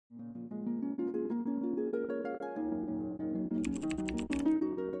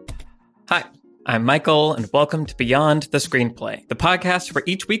I'm Michael, and welcome to Beyond the Screenplay, the podcast where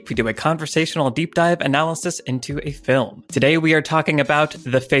each week we do a conversational deep dive analysis into a film. Today we are talking about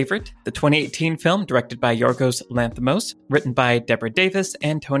The Favorite, the 2018 film directed by Yorgos Lanthimos, written by Deborah Davis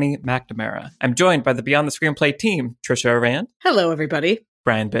and Tony McNamara. I'm joined by the Beyond the Screenplay team, Trisha Arand. Hello, everybody.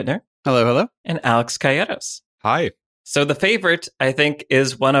 Brian Bittner. Hello, hello. And Alex Calleros. Hi. So The Favorite, I think,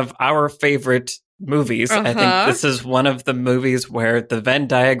 is one of our favorite movies. I think this is one of the movies where the Venn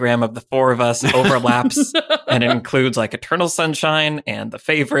diagram of the four of us overlaps, and it includes like Eternal Sunshine and The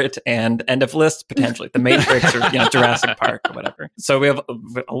Favorite and End of List, potentially The Matrix or Jurassic Park or whatever. So we have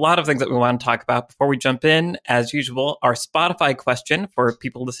a lot of things that we want to talk about. Before we jump in, as usual, our Spotify question for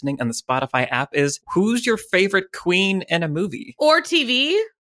people listening on the Spotify app is, who's your favorite queen in a movie? Or TV?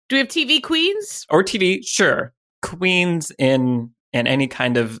 Do we have TV queens? Or TV, sure. Queens in any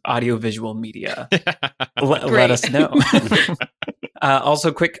kind of audiovisual media. Let us know.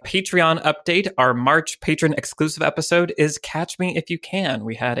 Also, quick Patreon update. Our March patron exclusive episode is Catch Me If You Can.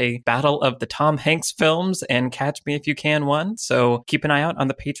 We had a battle of the Tom Hanks films, and Catch Me If You Can won. So keep an eye out on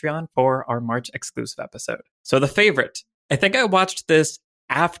the Patreon for our March exclusive episode. So The Favorite. I think I watched this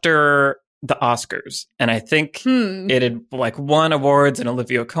after the Oscars, and I think it had like won awards and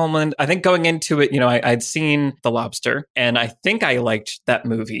Olivia Colman. I think going into it, I'd seen The Lobster, and I think I liked that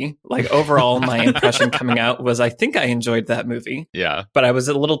movie. Like overall, my impression coming out was I think I enjoyed that movie. Yeah. But I was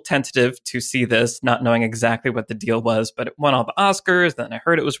a little tentative to see this, not knowing exactly what the deal was, but it won all the Oscars. Then I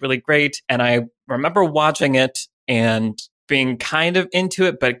heard it was really great. And I remember watching it and being kind of into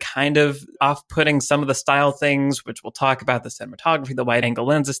it, but kind of off-putting. Some of the style things, which we'll talk about, the cinematography, the wide angle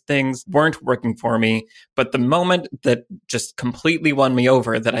lenses things, weren't working for me. But the moment that just completely won me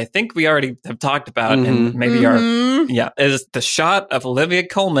over, that I think we already have talked about, and maybe is the shot of Olivia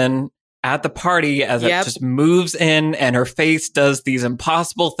Colman at the party as it just moves in, and her face does these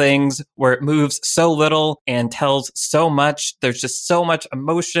impossible things where it moves so little and tells so much. There's just so much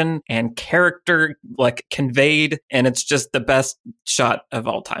emotion and character like conveyed, and it's just the best shot of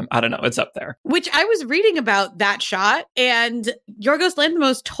all time. I don't know, it's up there. Which I was reading about that shot, and Yorgos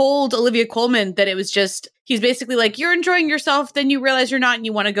Lanthimos told Olivia Colman that it was just, he's basically like, you're enjoying yourself, then you realize you're not, and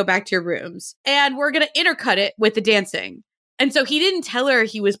you want to go back to your rooms. And we're going to intercut it with the dancing. And so he didn't tell her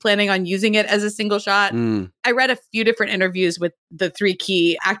he was planning on using it as a single shot. I read a few different interviews with the three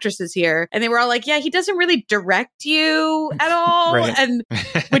key actresses here, and they were all like, yeah, he doesn't really direct you at all. Right. And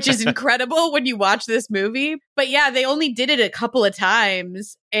which is incredible when you watch this movie. But yeah, they only did it a couple of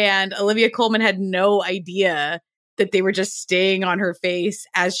times, and Olivia Colman had no idea that they were just staying on her face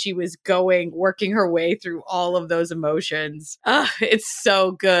as she was working her way through all of those emotions. It's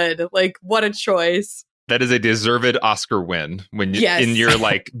so good. Like, what a choice. That is a deserved Oscar win when you, in your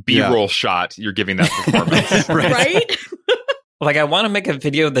like B-roll shot, you're giving that performance. Right? Like, I want to make a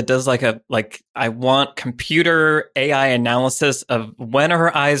video that does I want computer AI analysis of when are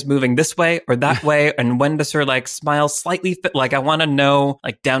her eyes moving this way or that way, and when does her like smile slightly fit. Like, I want to know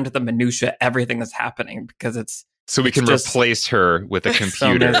like down to the minutia everything that's happening, because it's so we can replace her with a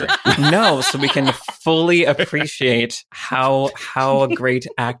computer. So we can fully appreciate how a great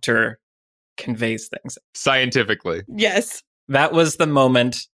actor conveys things scientifically. Yes. That was the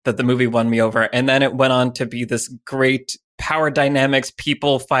moment that the movie won me over. And then it went on to be this great power dynamics,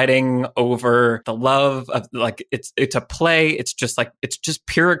 people fighting over the love of, like, it's a play. It's just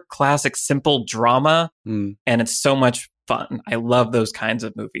pure classic, simple drama. And it's so much fun. I love those kinds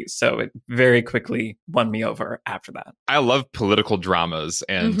of movies. So it very quickly won me over after that. I love political dramas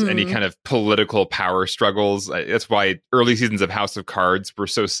and any kind of political power struggles. That's why early seasons of House of Cards were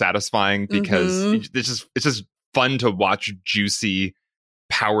so satisfying, because it's just fun to watch juicy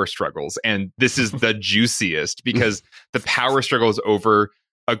power struggles. And this is the juiciest, because the power struggle is over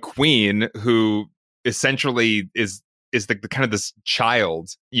a queen who essentially is the kind of this child.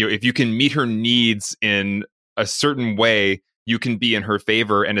 If you can meet her needs in a certain way, you can be in her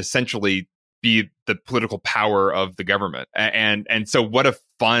favor and essentially be the political power of the government. And so what a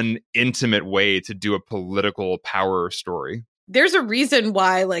fun, intimate way to do a political power story. There's a reason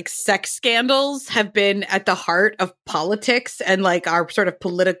why like sex scandals have been at the heart of politics and like our sort of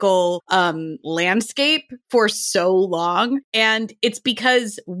political landscape for so long. And it's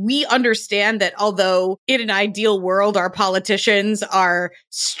because we understand that although in an ideal world, our politicians are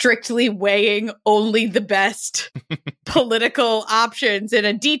strictly weighing only the best political options in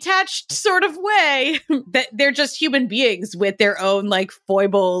a detached sort of way, that they're just human beings with their own like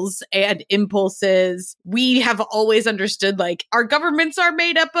foibles and impulses. We have always understood like our governments are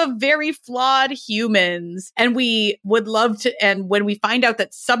made up of very flawed humans, and we would love to, and when we find out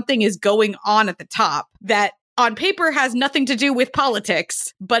that something is going on at the top that on paper has nothing to do with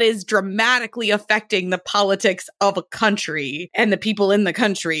politics, but is dramatically affecting the politics of a country and the people in the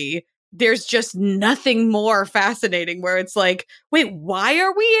country. There's just nothing more fascinating where it's like, wait, why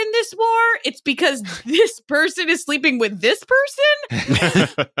are we in this war? It's because this person is sleeping with this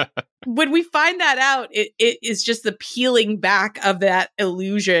person? When we find that out, it is just the peeling back of that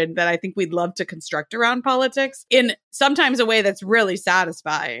illusion that I think we'd love to construct around politics in sometimes a way that's really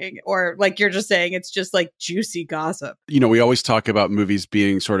satisfying. Or like you're just saying, it's just like juicy gossip. You know, we always talk about movies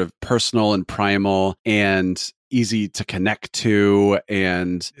being sort of personal and primal and easy to connect to,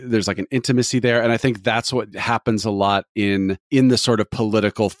 and there's like an intimacy there. And I think that's what happens a lot in the sort of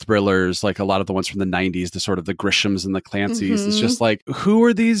political thrillers, like a lot of the ones from the 90s, the sort of the Grishams and the Clancys. It's just like, who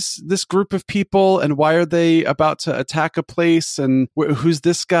are this group of people, and why are they about to attack a place, and who's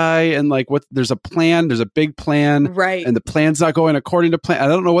this guy, and like what, there's a plan, there's a big plan, right? And the plan's not going according to plan. I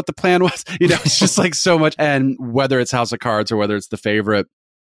don't know what the plan was. You know, it's just like so much. And whether it's House of Cards or whether it's The Favorite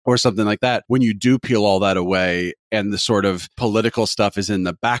or something like that, when you do peel all that away and the sort of political stuff is in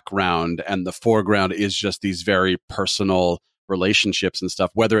the background and the foreground is just these very personal relationships and stuff,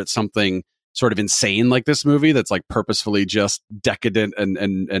 whether it's something sort of insane like this movie that's like purposefully just decadent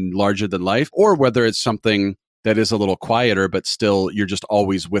and larger than life, or whether it's something that is a little quieter, but still you're just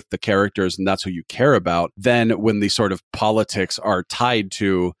always with the characters and that's who you care about, then when the sort of politics are tied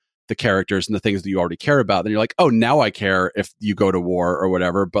to the characters and the things that you already care about, then you're like, oh, now I care if you go to war or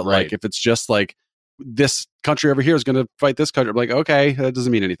whatever. But Right. like, if it's just like this country over here is going to fight this country, I'm like, okay, that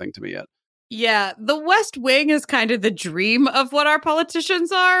doesn't mean anything to me yet. Yeah, the West Wing is kind of the dream of what our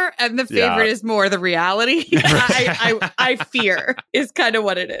politicians are, and The Favorite is more the reality. I fear is kind of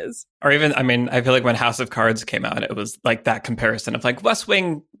what it is. Or even, I mean, I feel like when House of Cards came out, it was like that comparison of like West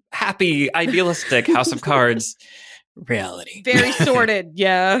Wing, happy, idealistic, House of Cards, reality. Very sorted,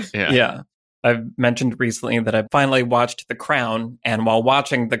 yeah. Yeah. I've mentioned recently that I finally watched The Crown, and while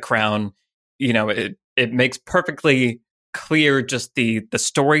watching The Crown, you know, it makes perfectly clear just the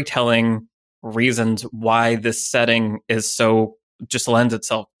storytelling reasons why this setting is so just lends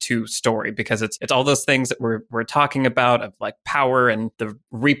itself to story, because it's all those things that we're talking about of like power and the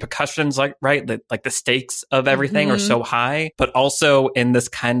repercussions, like right, like the stakes of everything are so high, but also in this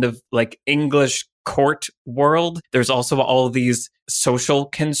kind of like English court world, there's also all of these social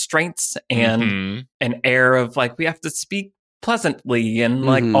constraints and an air of like we have to speak pleasantly, and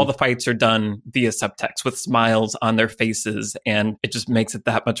like all the fights are done via subtext with smiles on their faces, and it just makes it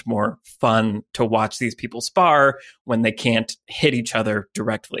that much more fun to watch these people spar when they can't hit each other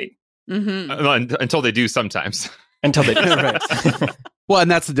directly. Until they do sometimes. Until they do. Right. Well, and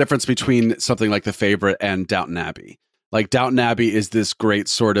that's the difference between something like The Favorite and Downton Abbey. Like Downton Abbey is this great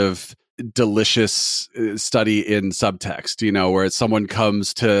sort of delicious study in subtext, you know, where someone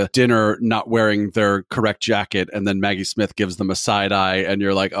comes to dinner not wearing their correct jacket, and then Maggie Smith gives them a side eye, and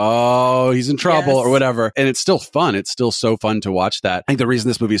you're like, oh, he's in trouble or whatever. And it's still fun. It's still so fun to watch that. I think the reason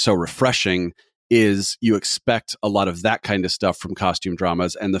this movie is so refreshing is you expect a lot of that kind of stuff from costume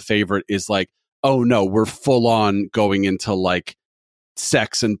dramas, and The Favorite is like, oh no, we're full on going into like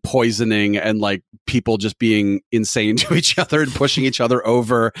sex and poisoning and like people just being insane to each other and pushing each other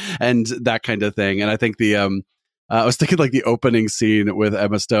over and that kind of thing. And I think I was thinking like the opening scene with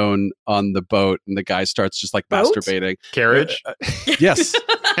Emma Stone on the boat, and the guy starts just like masturbating. Carriage? Yes.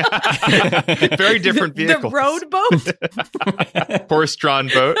 Very different vehicle. The road boat? Horse-drawn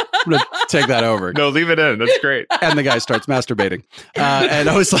boat. I'm going to take that over. No, leave it in. That's great. And the guy starts masturbating. And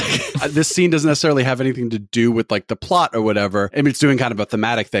I was like, this scene doesn't necessarily have anything to do with like the plot or whatever. I mean, it's doing kind of a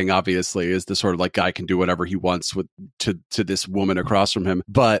thematic thing, obviously, is the sort of like guy can do whatever he wants to this woman across from him.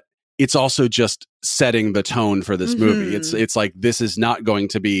 But it's also just setting the tone for this movie. It's like, this is not going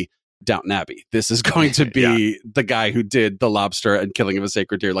to be Downton Abbey. This is going to be the guy who did The Lobster and Killing of a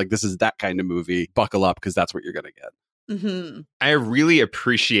Sacred Deer. Like, this is that kind of movie. Buckle up, because that's what you're going to get. I really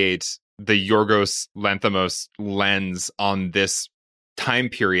appreciate the Yorgos Lanthimos lens on this time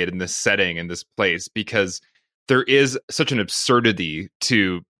period and this setting and this place, because there is such an absurdity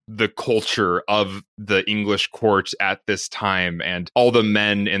to the culture of the English court at this time, and all the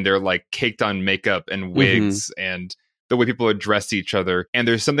men in their like caked on makeup and wigs and the way people address each other. And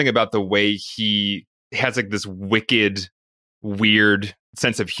there's something about the way he has like this wicked, weird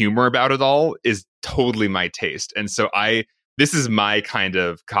sense of humor about it all is totally my taste. And so this is my kind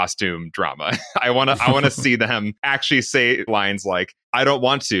of costume drama. I want to see them actually say lines like, I don't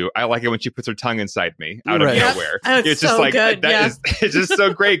want to. I like it when she puts her tongue inside me out of nowhere. It's just so like, good. it's just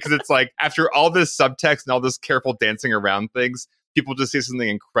so great, because it's like, after all this subtext and all this careful dancing around things, people just say something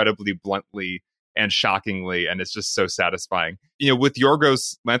incredibly bluntly and shockingly, and it's just so satisfying. With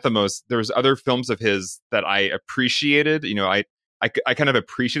Yorgos Lanthimos, there's other films of his that I appreciated. I kind of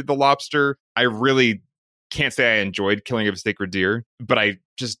appreciated The Lobster. I really can't say I enjoyed Killing of a Sacred Deer, but I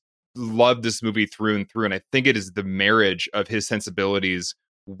just love this movie through and through. And I think it is the marriage of his sensibilities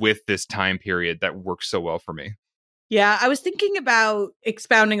with this time period that works so well for me. Yeah, I was thinking about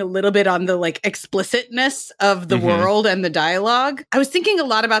expounding a little bit on the explicitness of the world and the dialogue. I was thinking a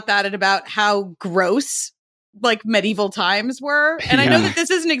lot about that and about how gross medieval times were. And I know that this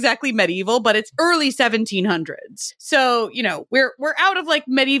isn't exactly medieval, but it's early 1700s. So, we're out of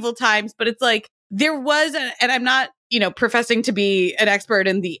medieval times, but it's there was, and I'm not, professing to be an expert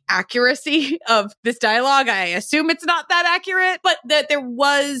in the accuracy of this dialogue. I assume it's not that accurate, but that there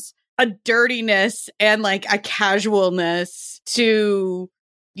was a dirtiness and a casualness to,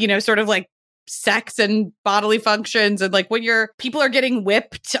 sort of sex and bodily functions. And when people are getting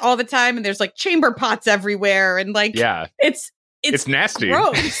whipped all the time and there's chamber pots everywhere. And it's nasty.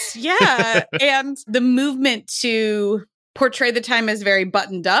 Gross. Yeah. And the movement to portray the time as very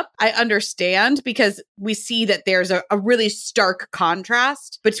buttoned up, I understand, because we see that there's a really stark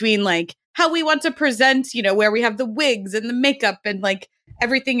contrast between how we want to present, where we have the wigs and the makeup and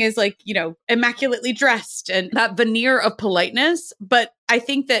everything is immaculately dressed and that veneer of politeness. But I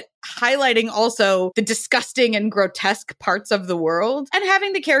think that highlighting also the disgusting and grotesque parts of the world and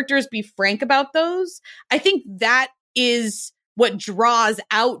having the characters be frank about those, I think that is what draws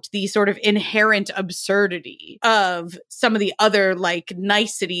out the sort of inherent absurdity of some of the other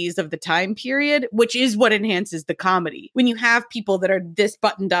niceties of the time period, which is what enhances the comedy. When you have people that are this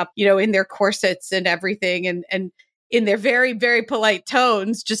buttoned up, in their corsets and everything and in their very, very polite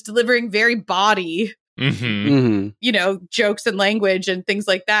tones, just delivering very baughty, jokes and language and things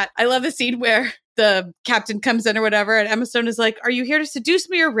like that. I love the scene where the captain comes in or whatever, and Emma Stone is like, "Are you here to seduce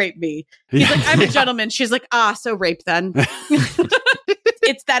me or rape me?" He's like, "I'm a gentleman." She's like, so rape then.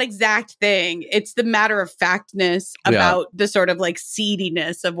 It's that exact thing. It's the matter of factness about the sort of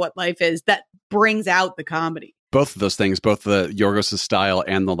seediness of what life is that brings out the comedy. Both of those things, both the Yorgos' style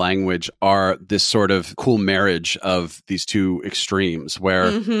and the language, are this sort of cool marriage of these two extremes where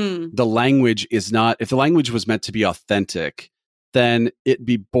the language is not, if the language was meant to be authentic, then it'd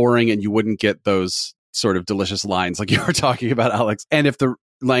be boring and you wouldn't get those sort of delicious lines like you were talking about, Alex. And if the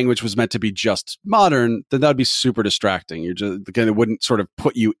language was meant to be just modern, then that'd be super distracting. You're just, again, it wouldn't sort of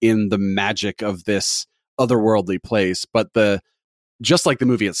put you in the magic of this otherworldly place. But just like the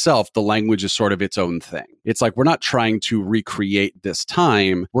movie itself, the language is sort of its own thing. It's we're not trying to recreate this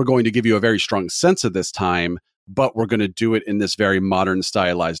time. We're going to give you a very strong sense of this time, but we're going to do it in this very modern,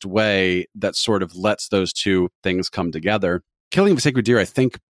 stylized way that sort of lets those two things come together. Killing of a Sacred Deer, I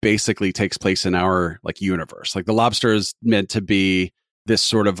think, basically takes place in our universe. The Lobster is meant to be this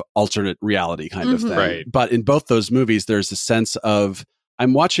sort of alternate reality kind of thing. Right. But in both those movies, there's a sense of,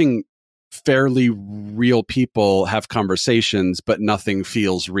 I'm watching fairly real people have conversations, but nothing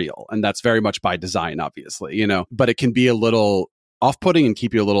feels real. And that's very much by design, obviously, but it can be a little off-putting and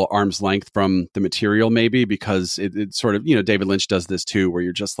keep you a little arm's length from the material, maybe, because it sort of, David Lynch does this too, where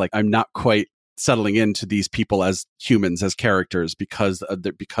you're just I'm not quite settling into these people as humans, as characters, because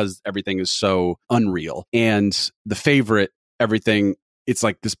everything is so unreal. And The Favorite, everything, it's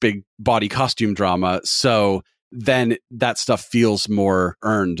this big body costume drama. So then that stuff feels more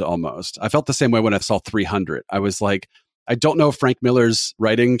earned almost. I felt the same way when I saw 300. I was I don't know if Frank Miller's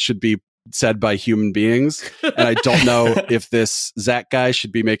writing should be said by human beings. And I don't know if this Zach guy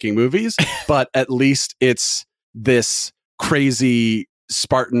should be making movies, but at least it's this crazy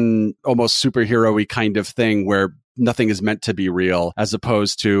Spartan, almost superhero-y kind of thing where nothing is meant to be real, as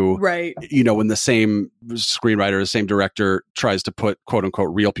opposed to, when the same screenwriter, the same director tries to put quote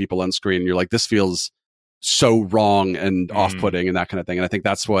unquote real people on screen. You're this feels so wrong and off-putting and that kind of thing. And I think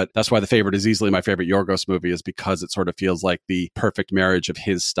that's why The Favorite is easily my favorite Yorgos movie, is because it sort of feels like the perfect marriage of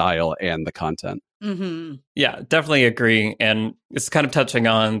his style and the content. Yeah, definitely agree. And it's kind of touching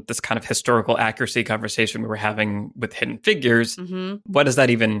on this kind of historical accuracy conversation we were having with Hidden Figures. What does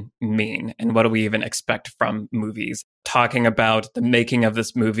that even mean? And what do we even expect from movies? Talking about the making of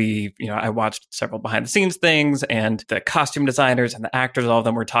this movie, I watched several behind the scenes things, and the costume designers and the actors, all of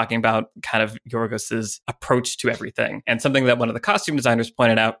them were talking about kind of Yorgos's approach to everything. And something that one of the costume designers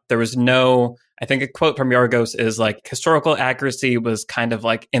pointed out, there was no, I think a quote from Yorgos is historical accuracy was kind of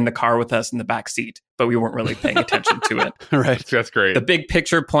in the car with us in the back seat, but we weren't really paying attention to it. Right. That's great. The big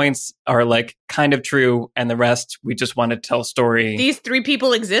picture points are kind of true, and the rest, we just want to tell a story. These three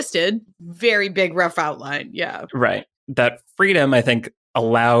people existed. Very big, rough outline. Yeah. Right. That freedom, I think,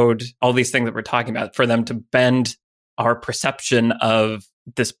 allowed all these things that we're talking about for them to bend our perception of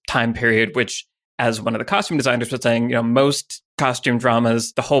this time period, which as one of the costume designers was saying, most costume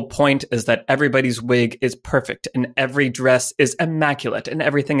dramas, the whole point is that everybody's wig is perfect and every dress is immaculate and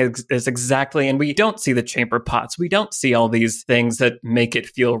everything is exactly, and we don't see the chamber pots. We don't see all these things that make it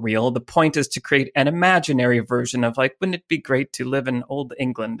feel real. The point is to create an imaginary version of like, wouldn't it be great to live in old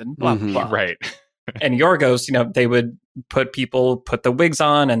England and blah, blah, blah. Right. And Yorgos, they would put the wigs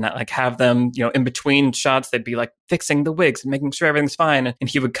on and like have them, in between shots, they'd be like fixing the wigs and making sure everything's fine. And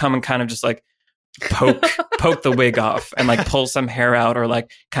he would come and kind of just like poke the wig off and like pull some hair out or like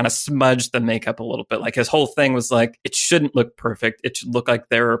kind of smudge the makeup a little bit. Like his whole thing was like, it shouldn't look perfect. It should look like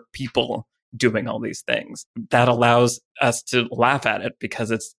there are people doing all these things. That allows us to laugh at it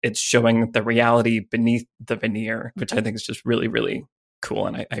because it's showing the reality beneath the veneer, which I think is just really, really cool.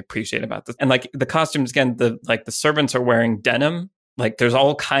 And I appreciate about this. And like the costumes, again, the servants are wearing denim. Like there's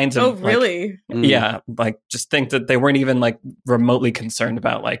all kinds of. Oh, really? Yeah. Like just think that they weren't even like remotely concerned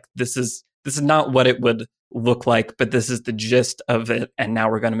about like, this is not what it would look like, but this is the gist of it. And now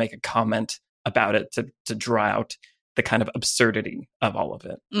we're going to make a comment about it to draw out the kind of absurdity of all of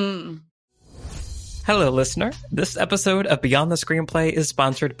it. Hello, listener. This episode of Beyond the Screenplay is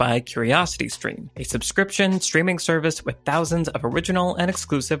sponsored by CuriosityStream, a subscription streaming service with thousands of original and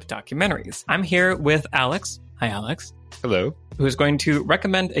exclusive documentaries. I'm here with Alex. Hi, Alex. Hello. Who is going to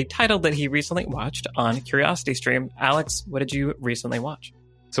recommend a title that he recently watched on CuriosityStream. Alex, what did you recently watch?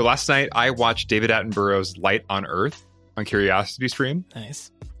 So last night, I watched David Attenborough's Light on Earth on CuriosityStream.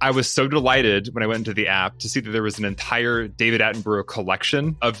 Nice. I was so delighted when I went into the app to see that there was an entire David Attenborough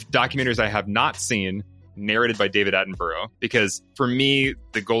collection of documentaries I have not seen narrated by David Attenborough. Because for me,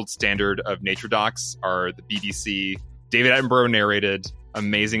 the gold standard of nature docs are the BBC, David Attenborough narrated,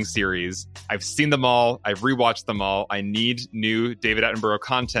 amazing series. I've seen them all. I've rewatched them all. I need new David Attenborough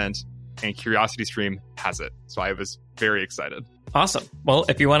content, and CuriosityStream has it. So I was very excited. Awesome. Well,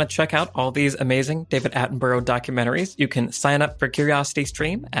 if you want to check out all these amazing David Attenborough documentaries, you can sign up for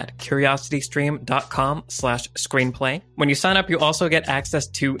CuriosityStream at curiositystream.com/screenplay. When you sign up, you also get access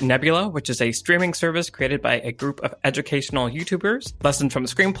to Nebula, which is a streaming service created by a group of educational YouTubers. Lesson from the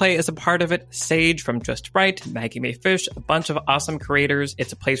Screenplay is a part of it. Sage from Just Right, Maggie Mae Fish, a bunch of awesome creators.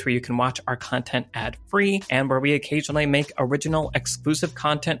 It's a place where you can watch our content ad-free and where we occasionally make original exclusive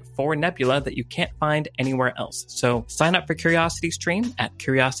content for Nebula that you can't find anywhere else. So sign up for CuriosityStream at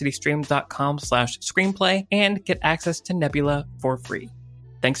curiositystream.com/screenplay and get access to Nebula for free.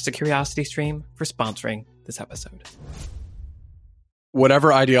 Thanks to CuriosityStream for sponsoring this episode.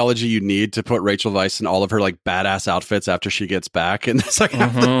 Whatever ideology you need to put Rachel Weisz in all of her like badass outfits after she gets back in the second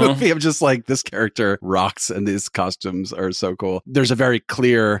half of the movie, I'm just like, this character rocks and these costumes are so cool. There's a very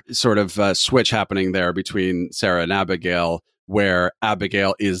clear sort of switch happening there between Sarah and Abigail, where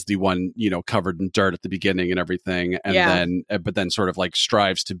Abigail is the one, covered in dirt at the beginning and everything. And but then sort of like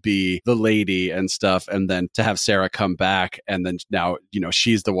strives to be the lady and stuff. And then to have Sarah come back and then now,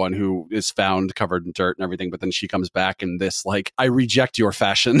 she's the one who is found covered in dirt and everything. But then she comes back in this, like, I reject your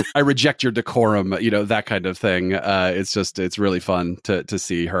fashion. I reject your decorum, that kind of thing. It's really fun to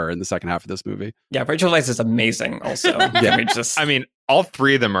see her in the second half of this movie. Yeah. Rachel Weisz is amazing also. All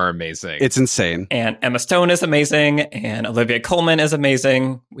three of them are amazing. It's insane. And Emma Stone is amazing. And Olivia Colman is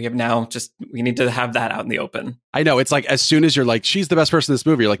amazing. We need to have that out in the open. I know. It's like, as soon as you're like, she's the best person in this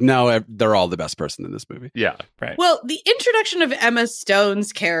movie, you're like, no, they're all the best person in this movie. Yeah. Right. Well, the introduction of Emma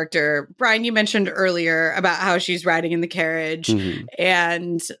Stone's character, Brian, you mentioned earlier about how she's riding in the carriage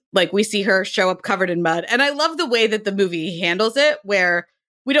and like we see her show up covered in mud. And I love the way that the movie handles it, where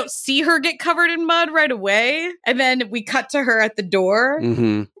we don't see her get covered in mud right away. And then we cut to her at the door.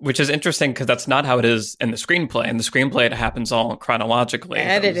 Which is interesting because that's not how it is in the screenplay. In the screenplay, it happens all chronologically.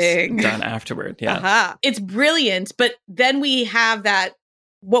 Editing. Done afterward. Yeah. It's brilliant. But then we have that.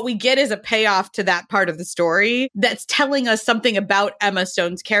 What we get is a payoff to that part of the story that's telling us something about Emma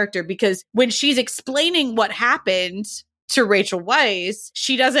Stone's character. Because when she's explaining what happened to Rachel Weisz,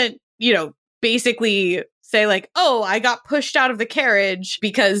 she doesn't, basically say like, oh, I got pushed out of the carriage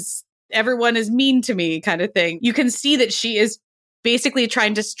because everyone is mean to me kind of thing. You can see that she is basically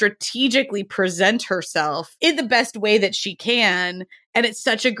trying to strategically present herself in the best way that she can. And it's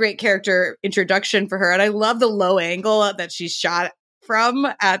such a great character introduction for her. And I love the low angle that she's shot from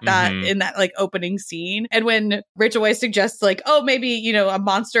at that in that like opening scene. And when Rachel Weisz suggests like, oh, maybe, a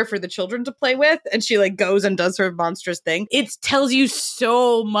monster for the children to play with, and she like goes and does her monstrous thing, it tells you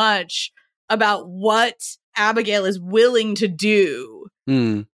so much about what Abigail is willing to do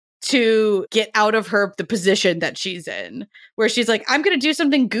to get out of the position that she's in, where she's like, I'm going to do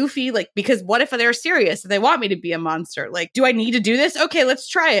something goofy, like, because what if they're serious and they want me to be a monster? Like, do I need to do this? Okay, let's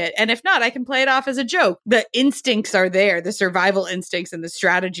try it. And if not, I can play it off as a joke. The instincts are there. The survival instincts and the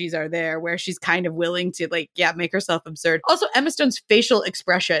strategies are there, where she's kind of willing to, like, make herself absurd. Also, Emma Stone's facial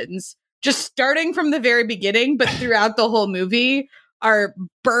expressions, just starting from the very beginning, but throughout the whole movie, are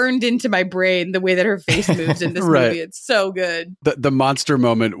burned into my brain, the way that her face moves in this movie. It's so good. The monster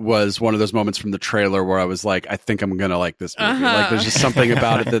moment was one of those moments from the trailer where I was like, I think I'm going to like this movie. Like, there's just something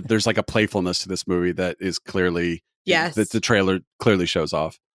about it that there's like a playfulness to this movie that is clearly, that the trailer clearly shows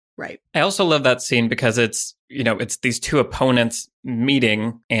off. Right. I also love that scene because it's these two opponents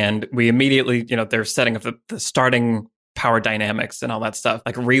meeting, and we immediately, they're setting up the starting power dynamics and all that stuff.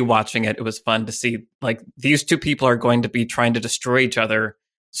 Like, rewatching it was fun to see, like, these two people are going to be trying to destroy each other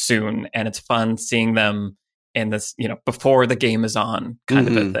soon, and it's fun seeing them in this, before the game is on kind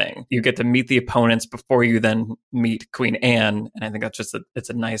of a thing. You get to meet the opponents before you then meet Queen Anne, and I think that's just it's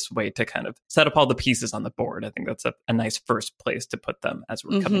a nice way to kind of set up all the pieces on the board. I think that's a nice first place to put them as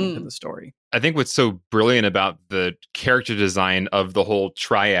we're coming into the story. I think what's so brilliant about the character design of the whole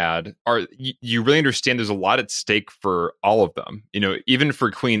triad are you really understand there's a lot at stake for all of them. Even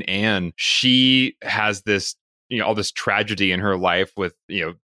for Queen Anne, she has this, all this tragedy in her life with,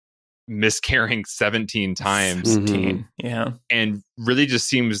 miscarrying 17 times. Yeah. And really just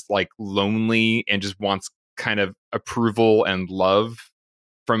seems like lonely and just wants kind of approval and love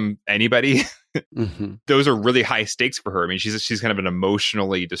from anybody. Those are really high stakes for her. I mean, she's kind of an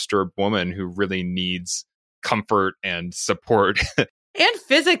emotionally disturbed woman who really needs comfort and support. And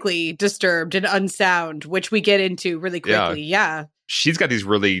physically disturbed and unsound, which we get into really quickly. Yeah. She's got these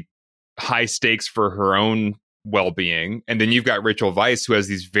really high stakes for her own well-being. And then you've got Rachel Weisz, who has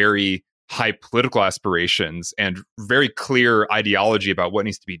these very high political aspirations and very clear ideology about what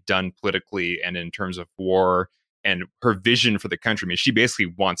needs to be done politically and in terms of war, and her vision for the country. I mean, she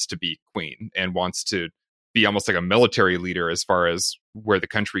basically wants to be queen and wants to be almost like a military leader as far as where the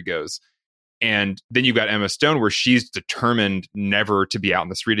country goes. And then you've got Emma Stone, where she's determined never to be out in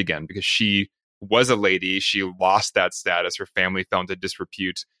the street again because she was a lady. She lost that status. Her family fell into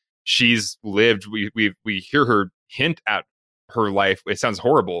disrepute. She's lived, we hear her hint at her life. It sounds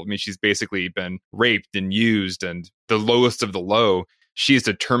horrible. I mean, she's basically been raped and used, and the lowest of the low. She's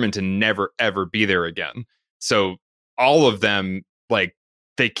determined to never, ever be there again. So all of them, like,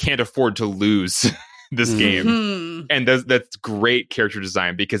 they can't afford to lose this game. And that's great character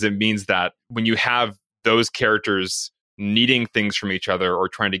design, because it means that when you have those characters needing things from each other or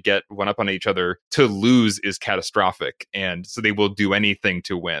trying to get one up on each other, to lose is catastrophic. And so they will do anything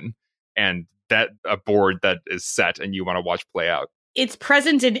to win. And that a board that is set and you want to watch play out. It's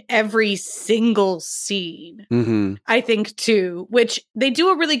present in every single scene, I think, too, which they do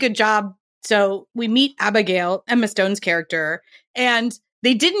a really good job. So we meet Abigail, Emma Stone's character, and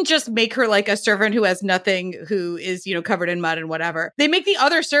they didn't just make her like a servant who has nothing, who is, covered in mud and whatever. They make the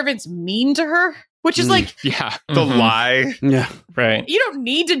other servants mean to her, which is like, the lie. Yeah. Right. You don't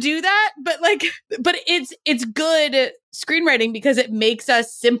need to do that, but it's good screenwriting because it makes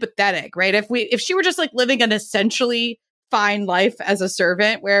us sympathetic, right? If she were just like living an essentially fine life as a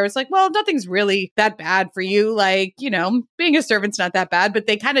servant, where it's like, well, nothing's really that bad for you, like, being a servant's not that bad, but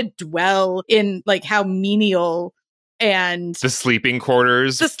they kind of dwell in like how menial. And the sleeping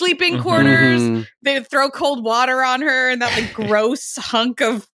quarters, they throw cold water on her and that like gross hunk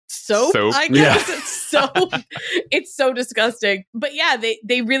of soap. I guess it's so disgusting. But yeah,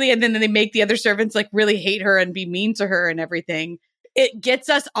 they really, and then they make the other servants like really hate her and be mean to her and everything. It gets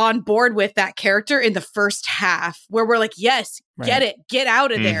us on board with that character in the first half, where we're like, yes, get it, get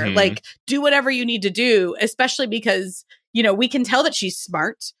out of there, like do whatever you need to do, especially because, we can tell that she's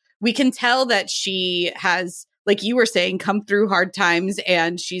smart. We can tell that she has, like you were saying, come through hard times,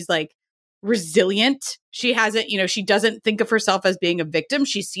 and she's like resilient. She hasn't, she doesn't think of herself as being a victim.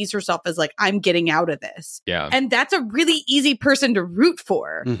 She sees herself as like, I'm getting out of this. Yeah. And that's a really easy person to root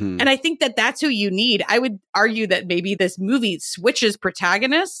for. And I think that that's who you need. I would argue that maybe this movie switches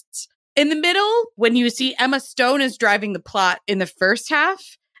protagonists in the middle when you see Emma Stone is driving the plot in the first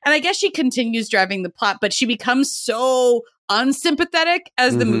half. And I guess she continues driving the plot, but she becomes so unsympathetic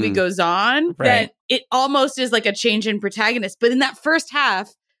as the movie goes on that it almost is like a change in protagonist. But in that first half,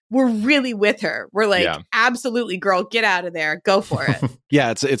 we're really with her. We're like, absolutely, girl, get out of there. Go for it.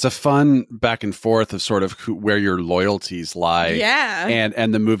 It's a fun back and forth of sort of where your loyalties lie. Yeah.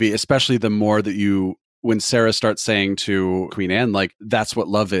 And the movie, especially the more that you when Sarah starts saying to Queen Anne, like, that's what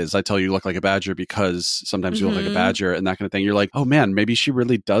love is. I tell you, you look like a badger because sometimes you look like a badger and that kind of thing. You're like, oh man, maybe she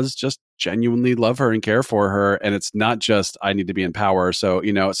really does just genuinely love her and care for her. And it's not just, I need to be in power. So,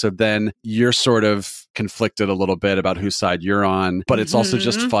 so then you're sort of conflicted a little bit about whose side you're on, but it's also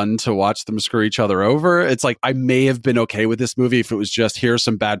just fun to watch them screw each other over. It's like, I may have been okay with this movie if it was just, here's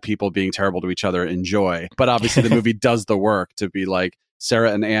some bad people being terrible to each other, enjoy. But obviously the movie does the work to be like,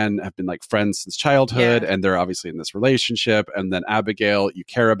 Sarah and Anne have been like friends since childhood, and they're obviously in this relationship. And then Abigail, you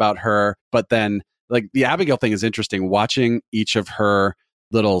care about her. But then like the Abigail thing is interesting, watching each of her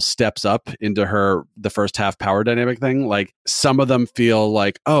little steps up into the first half power dynamic thing. Like some of them feel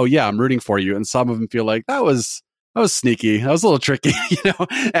like, oh yeah, I'm rooting for you. And some of them feel like that was sneaky. That was a little tricky,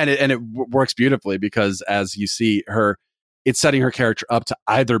 and it works beautifully because as you see her, it's setting her character up to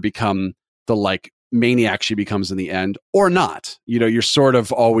either become the like maniac she becomes in the end or not. You're sort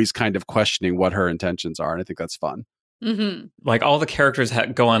of always kind of questioning what her intentions are. And I think that's fun. Like all the characters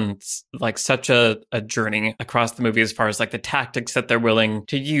go on like such a journey across the movie as far as like the tactics that they're willing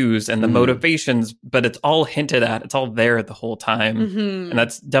to use and the motivations, but it's all hinted at. It's all there the whole time. And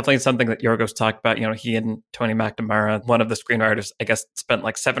that's definitely something that Yorgos talked about. He and Tony McNamara, one of the screenwriters, I guess, spent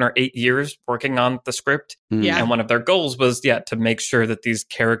like 7 or 8 years working on the script. And one of their goals was, to make sure that these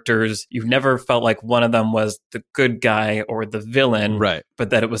characters, you never felt like one of them was the good guy or the villain, right?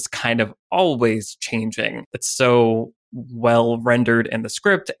 But that it was kind of always changing. It's so well rendered in the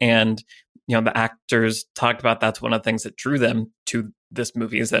script, and the actors talked about that's one of the things that drew them to this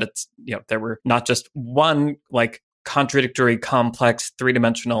movie, is that it's there were not just one like contradictory, complex,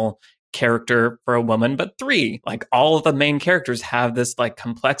 3-dimensional character for a woman, but 3. Like all of the main characters have this like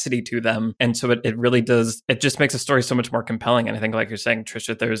complexity to them, and so it really does, it just makes a story so much more compelling. And I think, like you're saying,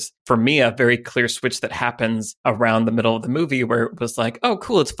 Trisha, there's for me a very clear switch that happens around the middle of the movie where it was like, oh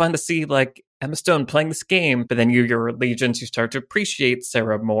cool, it's fun to see like Emma Stone playing this game, but then your allegiance, you start to appreciate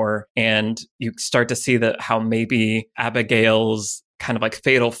Sarah more, and you start to see that how maybe Abigail's kind of like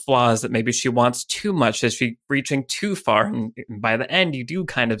fatal flaws, that maybe she wants too much, is she reaching too far, and by the end you do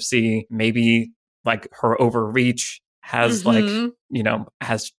kind of see maybe like her overreach has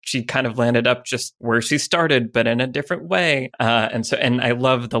has she kind of landed up just where she started but in a different way, and I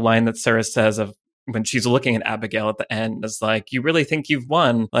love the line that Sarah says of when she's looking at Abigail at the end, is like, you really think you've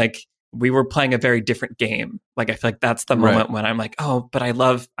won? Like, we were playing a very different game. Like, I feel like that's the moment when I'm like, oh, but I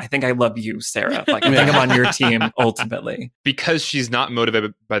think I love you, Sarah. Like, I think I'm on your team ultimately. Because she's not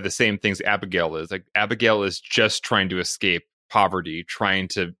motivated by the same things Abigail is. Like, Abigail is just trying to escape poverty, trying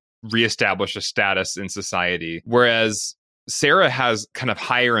to reestablish a status in society. Whereas Sarah has kind of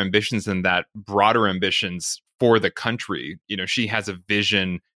higher ambitions than that, broader ambitions for the country. She has a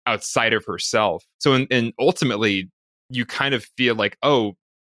vision outside of herself. So, and ultimately, you kind of feel like, oh,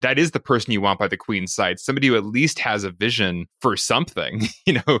 that is the person you want by the Queen's side. Somebody who at least has a vision for something,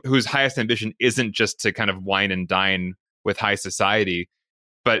 whose highest ambition isn't just to kind of wine and dine with high society.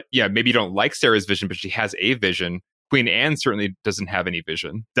 But yeah, maybe you don't like Sarah's vision, but she has a vision. Queen Anne certainly doesn't have any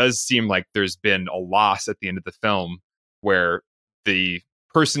vision. Does seem like there's been a loss at the end of the film where the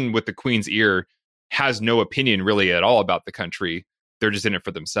person with the Queen's ear has no opinion really at all about the country. They're just in it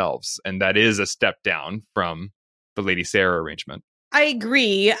for themselves. And that is a step down from the Lady Sarah arrangement. I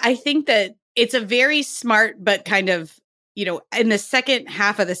agree. I think that it's a very smart, but kind of, in the second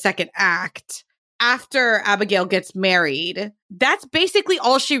half of the second act, after Abigail gets married, that's basically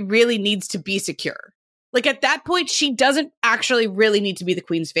all she really needs to be secure. Like at that point, she doesn't actually really need to be the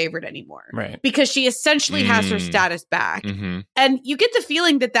Queen's favorite anymore. Right. Because she essentially has her status back. And you get the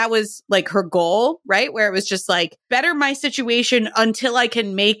feeling that that was like her goal, right? Where it was just like, better my situation until I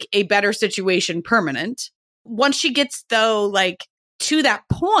can make a better situation permanent. Once she gets, though, like, to that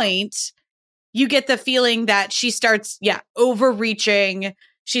point, you get the feeling that she starts, overreaching.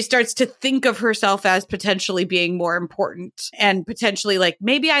 She starts to think of herself as potentially being more important and potentially like,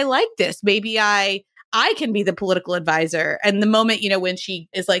 maybe I like this. Maybe I can be the political advisor. And the moment, when she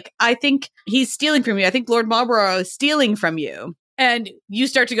is like, I think he's stealing from you. I think Lord Marlborough is stealing from you. And you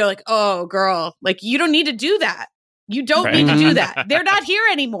start to go like, oh, girl, like, you don't need to do that. You don't need to do that. They're not here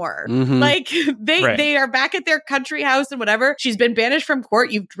anymore. Like they are back at their country house and whatever. She's been banished from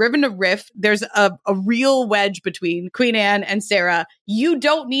court. You've driven a rift. There's a real wedge between Queen Anne and Sarah. You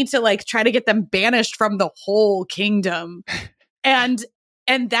don't need to like try to get them banished from the whole kingdom. And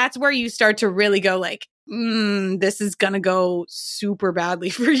that's where you start to really go like, this is going to go super badly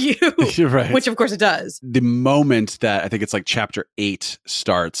for you. Right. Which of course it does. The moment that I think it's like chapter 8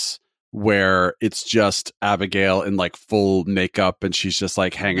 starts, where it's just Abigail in like full makeup and she's just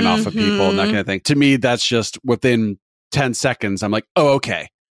like hanging off of people and that kind of thing. To me, that's just within 10 seconds. I'm like, oh, okay.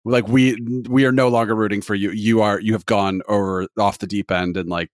 Like we are no longer rooting for you. You have gone off the deep end, and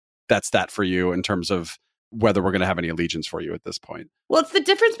like that's that for you in terms of whether we're going to have any allegiance for you at this point. Well, it's the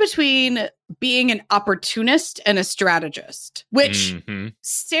difference between being an opportunist and a strategist, which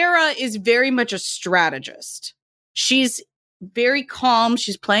Sarah is very much a strategist. She's very calm.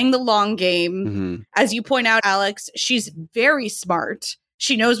 She's playing the long game. As you point out, Alex, she's very smart.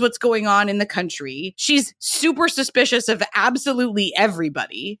 She knows what's going on in the country. She's super suspicious of absolutely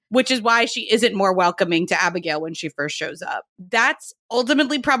everybody, which is why she isn't more welcoming to Abigail when she first shows up. That's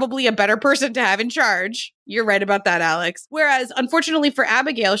ultimately probably a better person to have in charge. You're right about that, Alex. Whereas, unfortunately for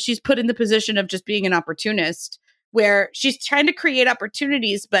Abigail, she's put in the position of just being an opportunist, where she's trying to create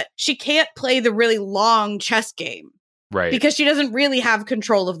opportunities, but she can't play the really long chess game. Right. Because she doesn't really have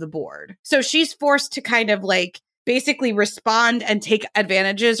control of the board. So she's forced to kind of like basically respond and take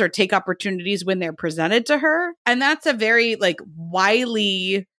advantages or take opportunities when they're presented to her. And that's a very like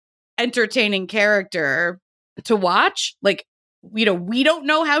wily, entertaining character to watch. Like, you know, we don't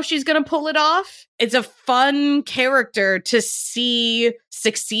know how she's going to pull it off. It's a fun character to see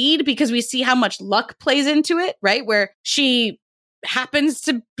succeed because we see how much luck plays into it, right? Where she happens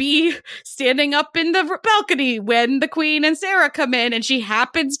to be standing up in the balcony when the Queen and Sarah come in, and she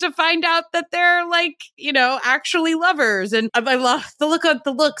happens to find out that they're like, you know, actually lovers. And I love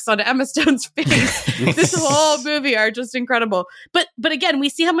the looks on Emma Stone's face. This whole movie are just incredible. But again, we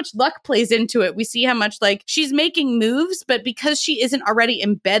see how much luck plays into it. We see how much like she's making moves, but because she isn't already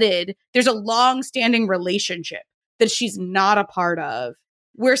embedded, there's a long-standing relationship that she's not a part of.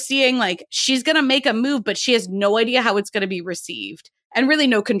 We're seeing like she's going to make a move, but she has no idea how it's going to be received and really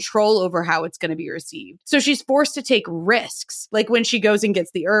no control over how it's going to be received. So she's forced to take risks, like when she goes and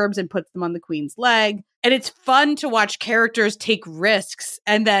gets the herbs and puts them on the Queen's leg. And it's fun to watch characters take risks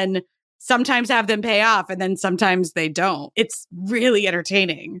and then sometimes have them pay off and then sometimes they don't. It's really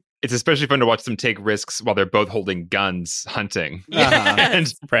entertaining. It's especially fun to watch them take risks while they're both holding guns hunting.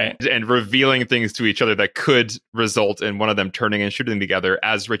 Yes. and revealing things to each other that could result in one of them turning and shooting together,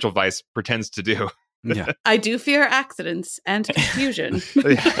 as Rachel Weisz pretends to do. Yeah. I do fear accidents and confusion.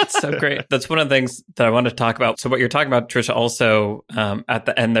 It's so great. That's one of the things that I wanted to talk about. So what you're talking about, Trisha, also at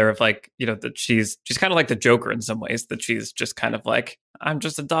the end there of like, you know, that she's kind of like the Joker in some ways, that she's just kind of like, I'm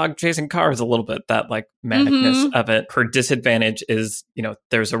just a dog chasing cars a little bit, that like manicness of it. Her disadvantage is, you know,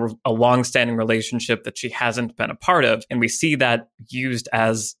 there's a long-standing relationship that she hasn't been a part of. And we see that used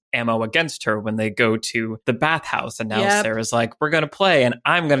as ammo against her when they go to the bathhouse. And now Sarah's like, we're going to play and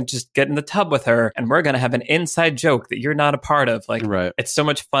I'm going to just get in the tub with her and we're going to have an inside joke that you're not a part of. Like, It's so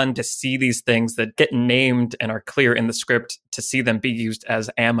much fun to see these things that get named and are clear in the script, to see them be used as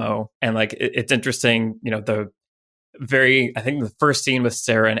ammo. And like, it's interesting, you know, I think the first scene with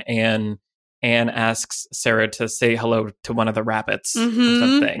Sarah and Anne asks Sarah to say hello to one of the rabbits or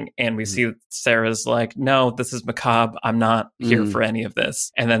something. And we see Sarah's like, no, this is macabre. I'm not here for any of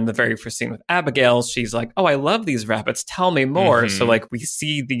this. And then the very first scene with Abigail, she's like, oh, I love these rabbits. Tell me more. So like we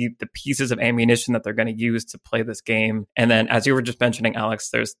see the pieces of ammunition that they're going to use to play this game. And then as you were just mentioning, Alex,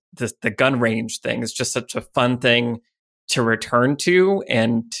 there's the gun range thing. It's just such a fun thing to return to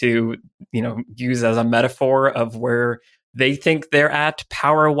and to, you know, use as a metaphor of where they think they're at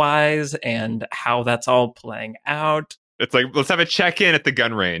power-wise and how that's all playing out. It's like, let's have a check-in at the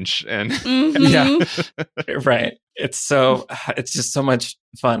gun range. And Right. It's just so much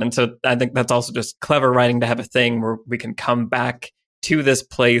fun. And so I think that's also just clever writing, to have a thing where we can come back to this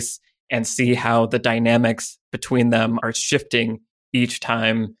place and see how the dynamics between them are shifting each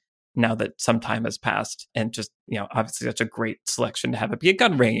time now that some time has passed. And just, you know, obviously such a great selection to have it be a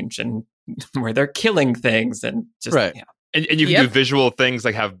gun range and where they're killing things and just, yeah. And you can do visual things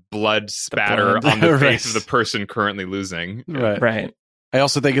like have blood spatter on the face of the person currently losing. Right. I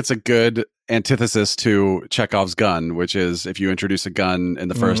also think it's a good antithesis to Chekhov's gun, which is if you introduce a gun in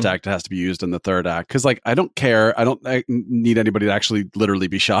the first act, it has to be used in the third act. Because like, I don't care. I don't need anybody to actually literally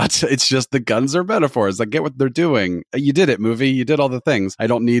be shot. It's just the guns are metaphors. I get what they're doing. You did it, movie. You did all the things. I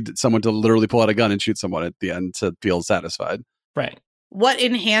don't need someone to literally pull out a gun and shoot someone at the end to feel satisfied. Right. What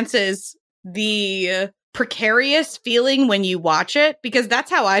enhances the precarious feeling when you watch it, because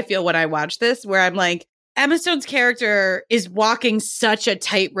that's how I feel when I watch this, where I'm like, Emma Stone's character is walking such a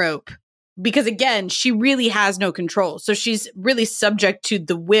tightrope because, again, she really has no control. So she's really subject to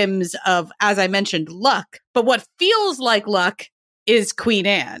the whims of, as I mentioned, luck. But what feels like luck is Queen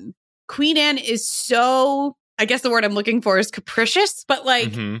Anne. Queen Anne is so, I guess the word I'm looking for is capricious, but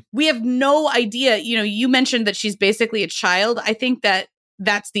like we have no idea. You know, you mentioned that she's basically a child. I think that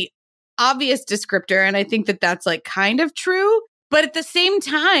that's the obvious descriptor. And I think that that's like kind of true. But at the same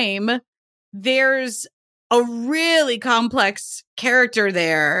time, there's a really complex character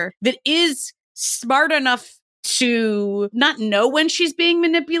there that is smart enough to not know when she's being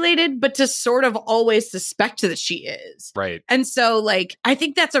manipulated, but to sort of always suspect that she is. Right. And so, like, I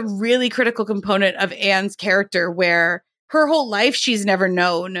think that's a really critical component of Anne's character, where her whole life she's never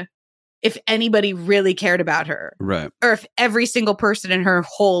known if anybody really cared about her. Right. Or if every single person in her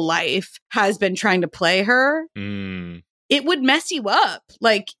whole life has been trying to play her. It would mess you up.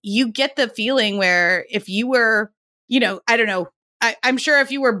 Like, you get the feeling where if you were, you know, I don't know, I'm sure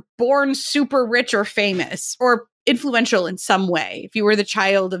if you were born super rich or famous or influential in some way, if you were the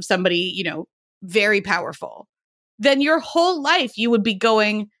child of somebody, you know, very powerful, then your whole life you would be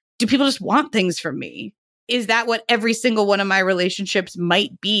going, do people just want things from me? Is that what every single one of my relationships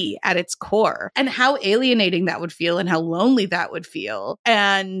might be at its core? And how alienating that would feel and how lonely that would feel.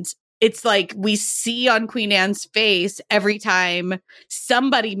 And it's like we see on Queen Anne's face every time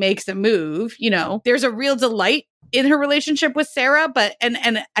somebody makes a move, you know, there's a real delight in her relationship with Sarah. But,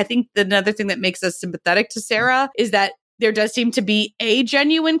 and I think another thing that makes us sympathetic to Sarah is that there does seem to be a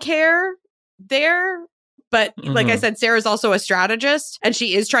genuine care there. But like I said, Sarah's also a strategist and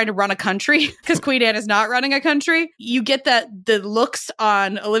she is trying to run a country because Queen Anne is not running a country. You get that the looks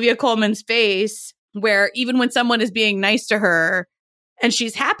on Olivia Colman's face where even when someone is being nice to her and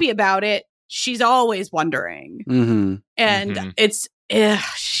she's happy about it, she's always wondering. And it's,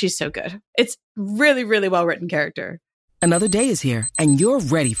 she's so good. It's really, really well-written character. Another day is here and you're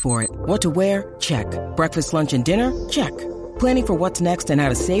ready for it. What to wear? Check. Breakfast, lunch, and dinner? Check. Planning for what's next and how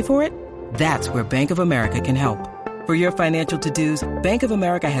to save for it? That's where Bank of America can help. For your financial to-dos, Bank of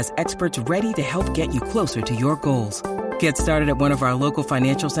America has experts ready to help get you closer to your goals. Get started at one of our local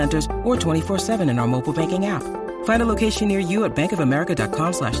financial centers or 24/7 in our mobile banking app. Find a location near you at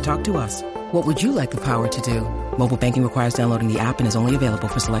bankofamerica.com/talktous. What would you like the power to do? Mobile banking requires downloading the app and is only available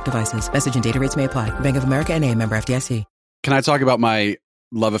for select devices. Message and data rates may apply. Bank of America NA, member FDIC. Can I talk about my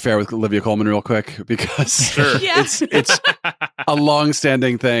love affair with Olivia Colman real quick? Because it's a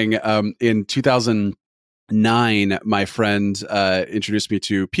long-standing thing. In 2009, my friend introduced me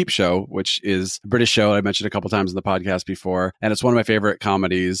to Peep Show, which is a British show I mentioned a couple times in the podcast before. And it's one of my favorite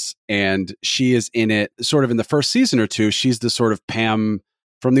comedies. And she is in it sort of in the first season or two. She's the sort of Pam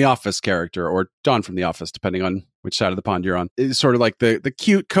from The Office character, or Dawn from The Office, depending on which side of the pond you're on. It's sort of like the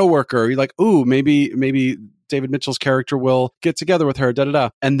cute coworker. You're like, ooh, maybe David Mitchell's character will get together with her,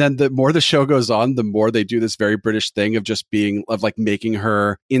 And then the more the show goes on, the more they do this very British thing of just making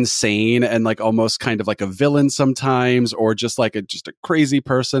her insane and like almost kind of like a villain sometimes, or just like a crazy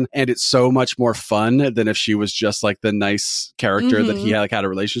person. And it's so much more fun than if she was just like the nice character that he had a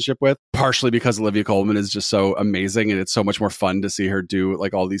relationship with, partially because Olivia Colman is just so amazing. And it's so much more fun to see her do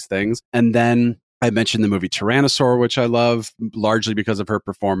like all these things. And then I mentioned the movie Tyrannosaur, which I love, largely because of her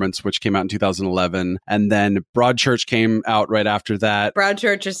performance, which came out in 2011. And then Broadchurch came out right after that.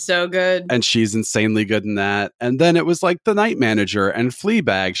 Broadchurch is so good. And she's insanely good in that. And then it was like The Night Manager and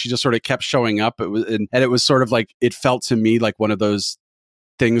Fleabag. She just sort of kept showing up. It was sort of like, it felt to me like one of those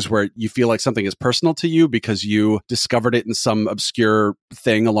things where you feel like something is personal to you because you discovered it in some obscure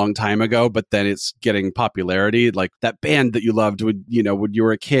thing a long time ago, but then it's getting popularity. Like that band that you loved when you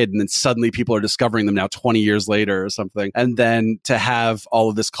were a kid, and then suddenly people are discovering them now 20 years later or something. And then to have all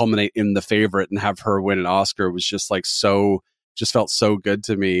of this culminate in The Favorite and have her win an Oscar was just felt so good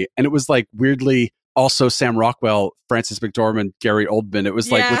to me. And it was like weirdly also Sam Rockwell, Frances McDormand, Gary Oldman. It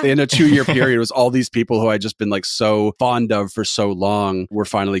was like within a 2-year period, it was all these people who I'd just been like so fond of for so long were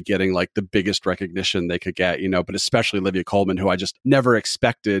finally getting like the biggest recognition they could get, but especially Olivia Colman, who I just never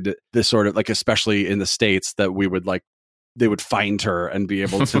expected this sort of like, especially in the States, that they would find her and be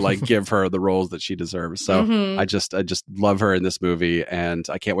able to like give her the roles that she deserves. So I just love her in this movie, and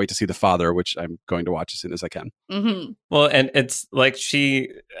I can't wait to see The Father, which I'm going to watch as soon as I can. Well, and it's like so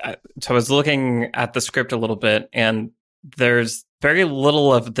I was looking at the script a little bit, and there's very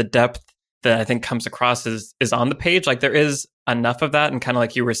little of the depth that I think comes across is on the page. Like there is enough of that, and kind of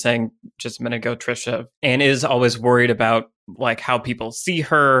like you were saying just a minute ago, Trisha, Anne is always worried about like how people see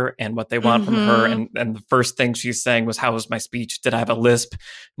her and what they want from her. And the first thing she's saying was, how was my speech? Did I have a lisp?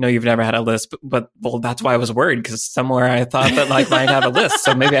 No, you've never had a lisp. But well, that's why I was worried, because somewhere I thought that like mine had a lisp.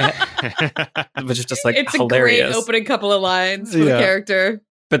 So maybe it was just like it's hilarious. It's a great opening couple of lines for the character.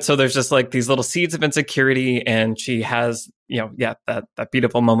 But so there's just like these little seeds of insecurity, and she has, that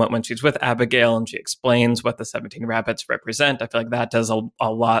beautiful moment when she's with Abigail and she explains what the 17 rabbits represent. I feel like that does a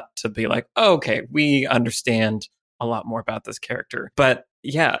lot to be like, oh, okay, we understand a lot more about this character. But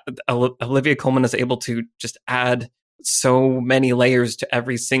yeah, Olivia Colman is able to just add so many layers to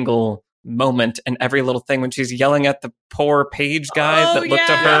every single moment and every little thing when she's yelling at the poor page guy that looked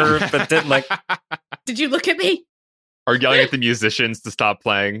at her but didn't like Did you look at me? Or yelling at the musicians to stop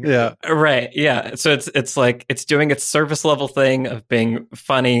playing. Yeah. Right. Yeah. So it's like it's doing its surface level thing of being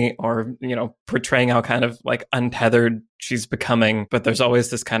funny or, portraying how kind of like untethered she's becoming. But there's always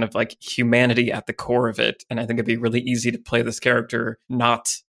this kind of like humanity at the core of it. And I think it'd be really easy to play this character not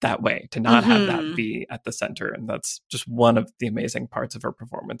that way, to not have that be at the center. And that's just one of the amazing parts of her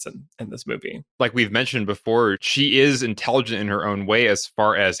performance in this movie. Like we've mentioned before, she is intelligent in her own way as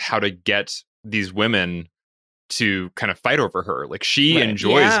far as how to get these women to kind of fight over her. Like she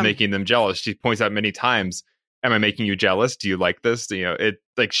enjoys making them jealous. She points out many times, am I making you jealous? Do you like this?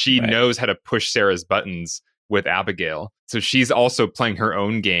 She knows how to push Sarah's buttons with Abigail. So she's also playing her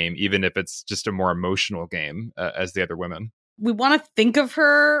own game, even if it's just a more emotional game as the other women. We want to think of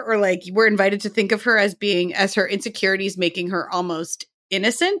her, or like we're invited to think of her as her insecurities making her almost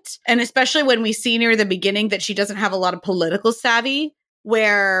innocent. And especially when we see near the beginning that she doesn't have a lot of political savvy,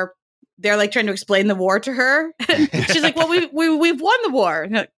 where they're like trying to explain the war to her. She's like, well, we've won the war.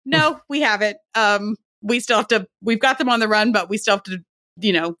 No, we haven't. We still have to, we've got them on the run, but we still have to,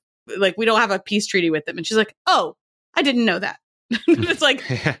 we don't have a peace treaty with them. And she's like, oh, I didn't know that. It's like,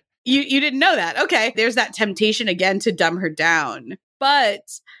 you didn't know that. Okay. There's that temptation again to dumb her down. But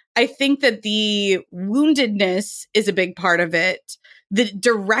I think that the woundedness is a big part of it. The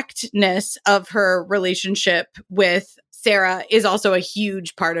directness of her relationship with Sarah is also a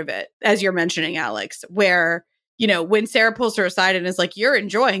huge part of it, as you're mentioning, Alex, where, when Sarah pulls her aside and is like, you're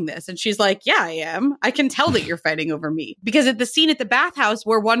enjoying this. And she's like, yeah, I am. I can tell that you're fighting over me. Because at the scene at the bathhouse,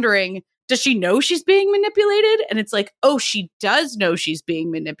 we're wondering, does she know she's being manipulated? And it's like, oh, she does know she's being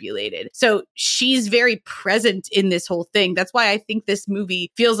manipulated. So she's very present in this whole thing. That's why I think this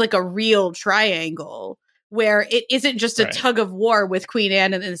movie feels like a real triangle, where it isn't just a tug of war with Queen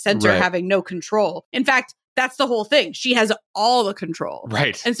Anne in the center having no control. In fact, that's the whole thing. She has all the control.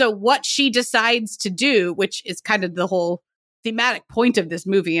 Right. And so what she decides to do, which is kind of the whole thematic point of this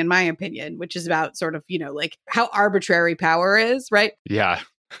movie, in my opinion, which is about sort of, like how arbitrary power is, right? Yeah.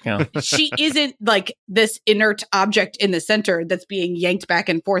 She isn't like this inert object in the center that's being yanked back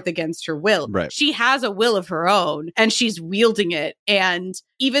and forth against her will. Right. She has a will of her own and she's wielding it. And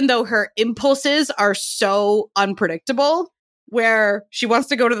even though her impulses are so unpredictable, where she wants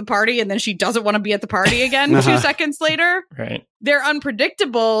to go to the party and then she doesn't want to be at the party again 2 seconds later, right? They're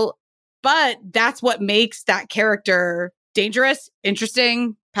unpredictable, but that's what makes that character dangerous,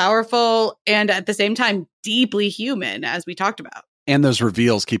 interesting, powerful, and at the same time, deeply human, as we talked about. And those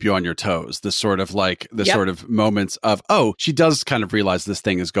reveals keep you on your toes. The sort of sort of moments of, oh, she does kind of realize this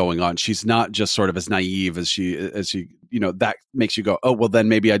thing is going on. She's not just sort of as naive as she, that makes you go, oh, well, then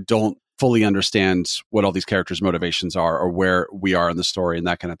maybe I don't fully understand what all these characters' motivations are or where we are in the story and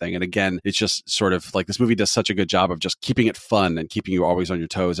that kind of thing. And again, it's just sort of like this movie does such a good job of just keeping it fun and keeping you always on your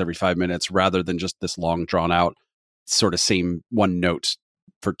toes every 5 minutes rather than just this long drawn out sort of same one note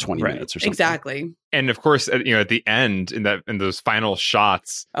for 20 minutes or something. Exactly. And of course, at the end in those final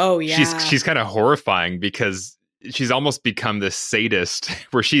shots, oh yeah, she's kind of horrifying because she's almost become this sadist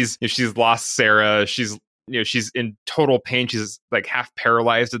where she's lost Sarah, she's in total pain, she's like half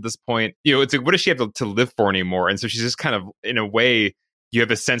paralyzed at this point. It's like, what does she have to live for anymore? And so she's just kind of, in a way, you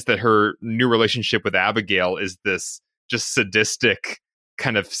have a sense that her new relationship with Abigail is this just sadistic,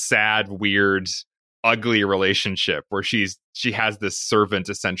 kind of sad, weird, ugly relationship where she has this servant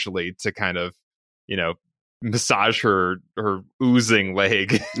essentially to kind of massage her oozing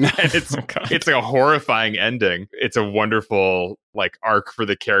leg. And it's a horrifying ending. It's a wonderful like arc for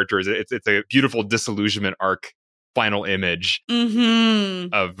the characters. It's a beautiful disillusionment arc, final image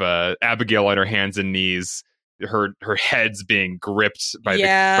of Abigail on her hands and knees, her head's being gripped by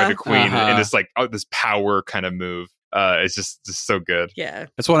the queen in this like this power kind of move. It's just so good. Yeah.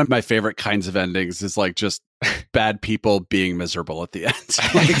 It's one of my favorite kinds of endings is like just bad people being miserable at the end.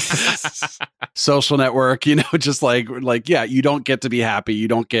 Like, Social Network, just like, yeah, you don't get to be happy. You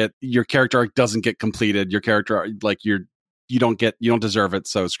don't get, your character arc doesn't get completed. Your character, like you don't deserve it.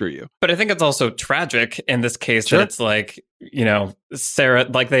 So screw you. But I think it's also tragic in this case that it's like, Sarah,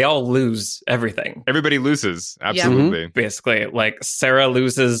 like they all lose everything. Everybody loses. Absolutely. Yeah. Basically, like Sarah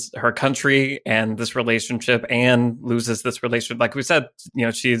loses her country and this relationship, and loses this relationship. Like we said,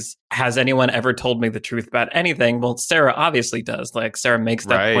 has anyone ever told me the truth about anything? Well, Sarah obviously does. Like Sarah makes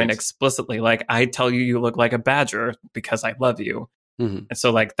that point explicitly. Like, I tell you look like a badger because I love you. Mm-hmm. And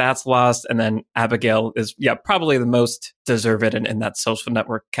so like that's lost. And then Abigail is, probably the most deserved in that Social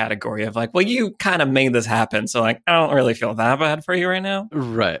Network category of like, well, you kind of made this happen. So like, I don't really feel that bad for you right now.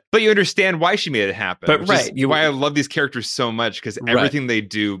 Right. But you understand why she made it happen. But why I love these characters so much, because everything they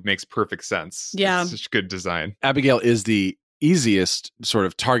do makes perfect sense. Yeah. It's such good design. Abigail is the easiest sort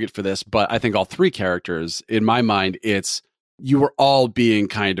of target for this, but I think all three characters, in my mind, it's you were all being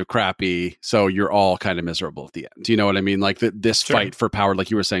kind of crappy, so you're all kind of miserable at the end. Do you know what I mean? Like this fight for power, like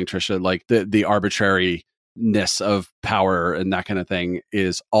you were saying, Trisha, like the arbitrariness of power and that kind of thing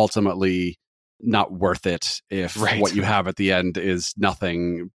is ultimately not worth it if what you have at the end is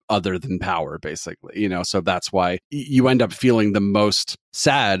nothing other than power, basically. You know, so that's why you end up feeling the most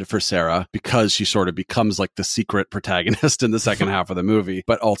sad for Sarah, because she sort of becomes like the secret protagonist in the second half of the movie.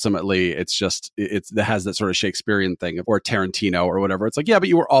 But ultimately, it has that sort of Shakespearean thing, or Tarantino or whatever. It's like, yeah, but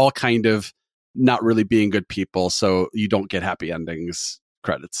you were all kind of not really being good people, so you don't get happy endings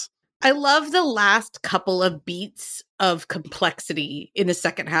credits. I love the last couple of beats of complexity in the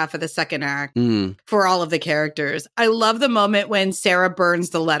second half of the second act for all of the characters. I love the moment when Sarah burns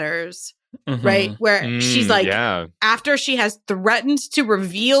the letters, right? Where she's like, after she has threatened to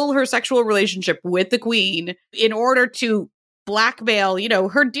reveal her sexual relationship with the queen in order to blackmail, you know,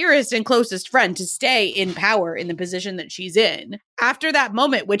 her dearest and closest friend to stay in power in the position that she's in. After that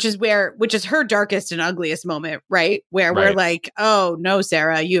moment, which is her darkest and ugliest moment, right? Where we're like, oh no,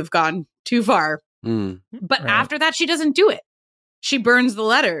 Sarah, you have gone too far. But after that, she doesn't do it. She burns the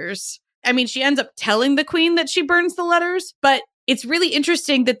letters. I mean, she ends up telling the queen that she burns the letters, but it's really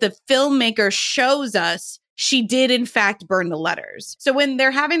interesting that the filmmaker shows us she did, in fact, burn the letters. So when they're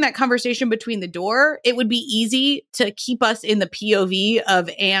having that conversation between the door, it would be easy to keep us in the POV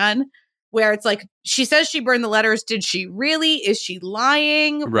of Anne, where it's like, she says she burned the letters. Did she really? Is she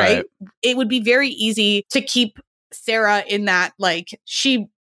lying? Right. It would be very easy to keep Sarah in that, like, she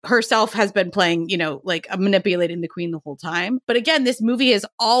herself has been playing, you know, like manipulating the queen the whole time. But again, this movie is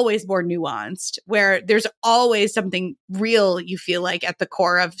always more nuanced, where there's always something real, you feel like, at the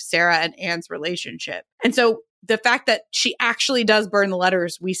core of Sarah and Anne's relationship. And so the fact that she actually does burn the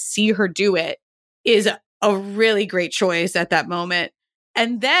letters, we see her do it, is a really great choice at that moment.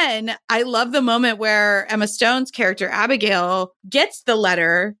 And then I love the moment where Emma Stone's character, Abigail, gets the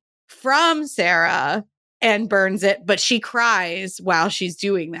letter from Sarah and burns it, but she cries while she's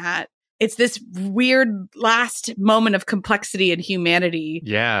doing that. It's this weird last moment of complexity and humanity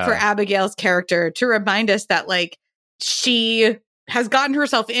for Abigail's character, to remind us that, like, she has gotten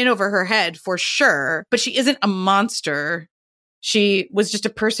herself in over her head for sure, but she isn't a monster. She was just a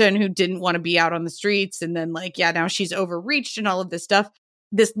person who didn't want to be out on the streets. And then, like, now she's overreached and all of this stuff.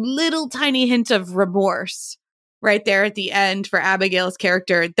 This little tiny hint of remorse right there at the end for Abigail's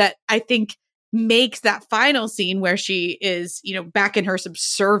character that I think makes that final scene where she is, you know, back in her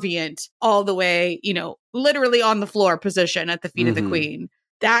subservient all the way, you know, literally on the floor position at the feet of the queen.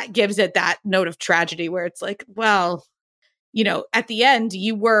 That gives it that note of tragedy where it's like, well, you know, at the end,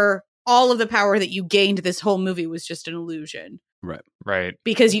 you were, all of the power that you gained this whole movie was just an illusion. Right.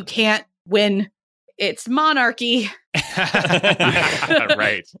 Because you can't win. It's monarchy.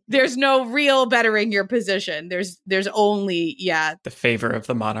 Right. There's no real bettering your position. There's only, the favor of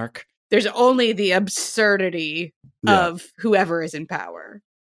the monarch. There's only the absurdity of whoever is in power.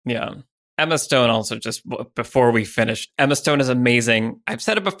 Yeah. Emma Stone also, just before we finish, Emma Stone is amazing. I've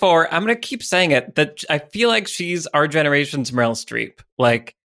said it before. I'm going to keep saying it, that I feel like she's our generation's Meryl Streep.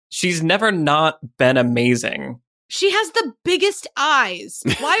 Like, she's never not been amazing. She has the biggest eyes.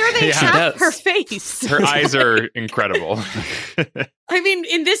 Why are they half her face? Her eyes are incredible. I mean,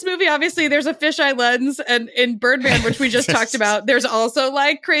 in this movie, obviously, there's a fisheye lens, and in Birdman, which we just talked about, there's also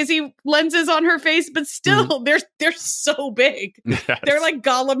like crazy lenses on her face, but still, they're so big. Yes. They're like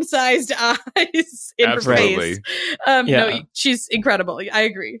Gollum-sized eyes in her face. No, she's incredible. I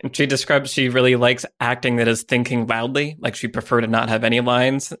agree. And she describes she really likes acting that is thinking loudly. Like, she prefer to not have any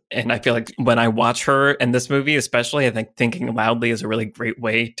lines. And I feel like when I watch her in this movie, especially, I think thinking loudly is a really great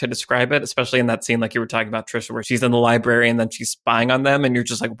way to describe it, especially in that scene like you were talking about, Trisha, where she's in the library and then she's spying on them, and you're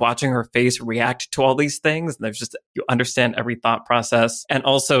just like watching her face react to all these things. And there's just, you understand every thought process. And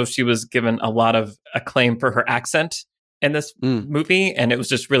also, she was given a lot of acclaim for her accent in this movie. And it was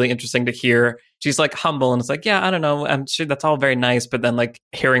just really interesting to hear. She's like humble, and it's like, yeah, I don't know, I'm sure that's all very nice. But then, like,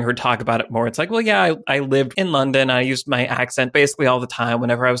 hearing her talk about it more, it's like, well, yeah, I lived in London. I used my accent basically all the time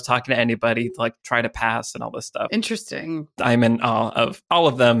whenever I was talking to anybody to like try to pass and all this stuff. Interesting. I'm in awe of all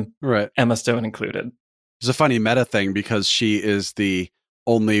of them, right? Emma Stone included. There's a funny meta thing because she is the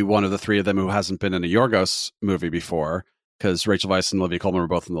only one of the three of them who hasn't been in a Yorgos movie before, because Rachel Weisz and Olivia Colman were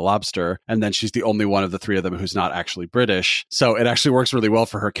both in The Lobster. And then she's the only one of the three of them who's not actually British. So it actually works really well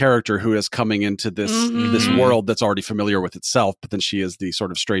for her character, who is coming into this world that's already familiar with itself, but then she is the sort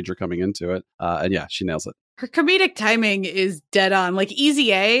of stranger coming into it. And yeah, she nails it. Her comedic timing is dead on. Like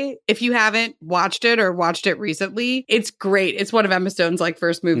Easy A, if you haven't watched it or watched it recently, it's great. It's one of Emma Stone's like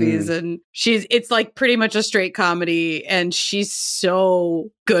first movies, and it's like pretty much a straight comedy, and she's so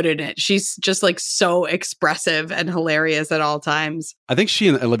good in it. She's just like so expressive and hilarious at all times. I think she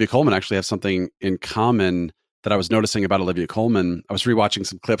and Olivia Colman actually have something in common that I was noticing about Olivia Colman. I was rewatching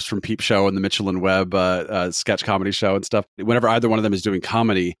some clips from Peep Show and the Mitchell and Webb sketch comedy show and stuff. Whenever either one of them is doing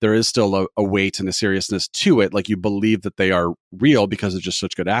comedy, there is still a weight and a seriousness to it. Like you believe that they are real because they're just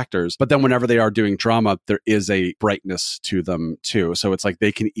such good actors. But then whenever they are doing drama, there is a brightness to them too. So it's like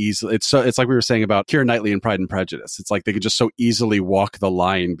they can easily, it's like we were saying about Keira Knightley in Pride and Prejudice. It's like they can just so easily walk the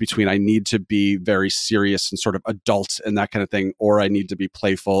line between I need to be very serious and sort of adult and that kind of thing, or I need to be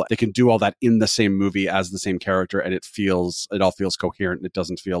playful. They can do all that in the same movie as the same character, and it all feels coherent, and it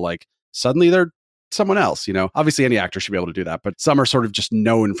doesn't feel like suddenly they're someone else. Obviously any actor should be able to do that, but some are sort of just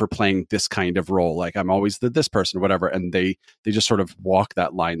known for playing this kind of role, like I'm always this person or whatever, and they just sort of walk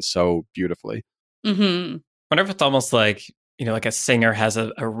that line so beautifully. Mm-hmm. Wonder if it's almost like like a singer has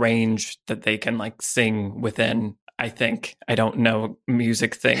a range that they can like sing within. I think I don't know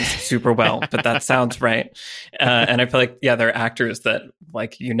music things super well, but that sounds right. And I feel like there are actors that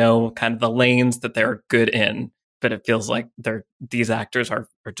like kind of the lanes that they're good in, but it feels like these actors are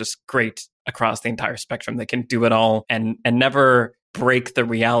just great across the entire spectrum. They can do it all and never break the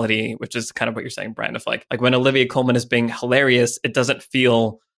reality, which is kind of what you're saying, Brian, of like when Olivia Colman is being hilarious, it doesn't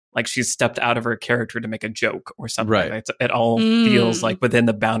feel like she's stepped out of her character to make a joke or something. Right. It all feels like within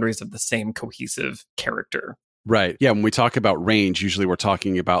the boundaries of the same cohesive character. Right. Yeah. When we talk about range, usually we're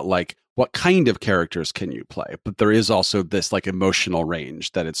talking about like what kind of characters can you play? But there is also this like emotional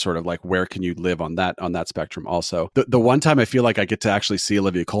range that it's sort of like, where can you live on that spectrum also? The one time I feel like I get to actually see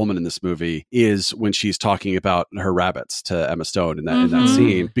Olivia Colman in this movie is when she's talking about her rabbits to Emma Stone in that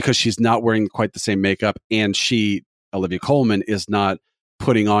scene, because she's not wearing quite the same makeup, and Olivia Colman is not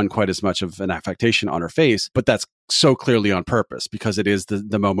putting on quite as much of an affectation on her face, but that's so clearly on purpose because it is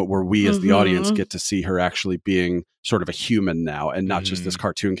the moment where we as the audience get to see her actually being sort of a human now and not just this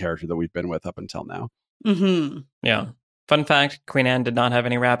cartoon character that we've been with up until now. Yeah. Fun fact, Queen Anne did not have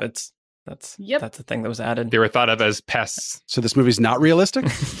any rabbits. That's the thing that was added. They were thought of as pests. So this movie's not realistic?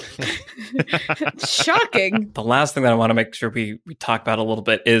 Shocking. The last thing that I want to make sure we talk about a little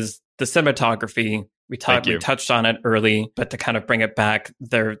bit is the cinematography. We touched on it early, but to kind of bring it back,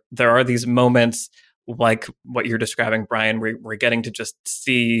 there are these moments like what you're describing, Brian, where we're getting to just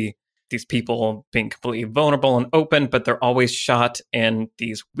see these people being completely vulnerable and open, but they're always shot in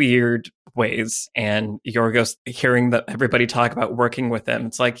these weird ways. And Yorgos, hearing that everybody talk about working with him,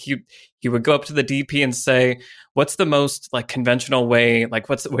 it's like he would go up to the DP and say, what's the most like conventional way? Like,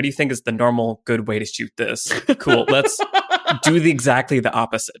 what do you think is the normal good way to shoot this? Cool. Let's do exactly the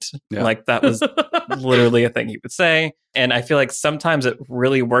opposite. Yeah. Like that was literally a thing he would say. And I feel like sometimes it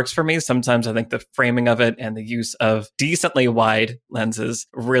really works for me. Sometimes I think the framing of it and the use of decently wide lenses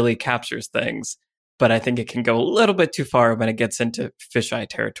really captures things. But I think it can go a little bit too far when it gets into fisheye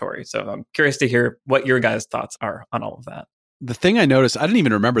territory. So I'm curious to hear what your guys' thoughts are on all of that. The thing I noticed, I didn't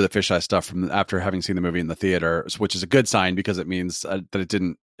even remember the fisheye stuff from after having seen the movie in the theater, which is a good sign because it means that it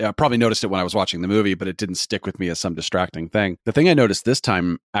didn't. I probably noticed it when I was watching the movie, but it didn't stick with me as some distracting thing. The thing I noticed this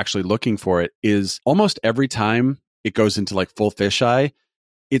time, actually looking for it, is almost every time it goes into like full fisheye,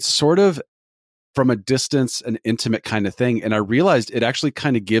 it's sort of from a distance, an intimate kind of thing. And I realized it actually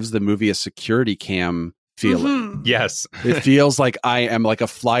kind of gives the movie a security cam feeling. Yes. It feels like I am like a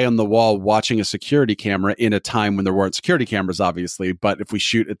fly on the wall watching a security camera in a time when there weren't security cameras, obviously. But if we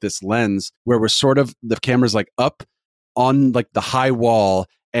shoot at this lens where we're sort of, the camera's like up on like the high wall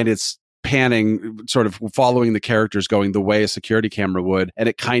and it's panning, sort of following the characters going the way a security camera would. And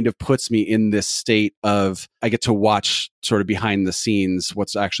it kind of puts me in this state of, I get to watch sort of behind the scenes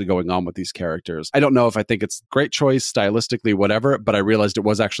what's actually going on with these characters. I don't know if I think it's a great choice stylistically, whatever, but I realized it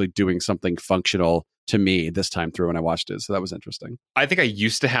was actually doing something functional to me this time through when I watched it. So that was interesting. I think I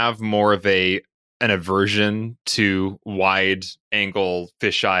used to have more of an aversion to wide angle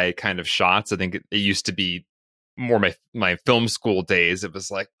fisheye kind of shots. I think it used to be more my film school days. It was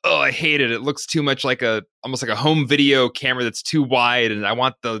like, oh, I hate it. It looks too much like almost like a home video camera that's too wide, and I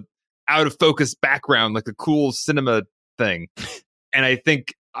want the out of focus background, like the cool cinema thing. And I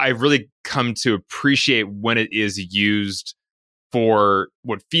think I've really come to appreciate when it is used for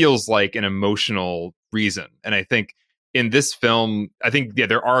what feels like an emotional reason. And I think in this film, I think,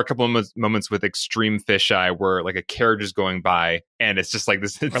 there are a couple of moments with extreme fisheye where like a carriage is going by and it's just like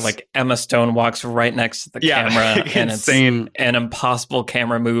this. Or like Emma Stone walks right next to the camera and insane. It's an impossible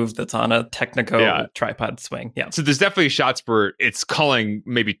camera move that's on a Technico tripod swing. Yeah. So there's definitely shots where it's calling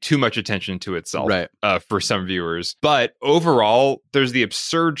maybe too much attention to itself for some viewers. But overall, there's the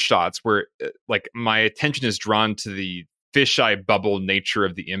absurd shots where like my attention is drawn to the fisheye bubble nature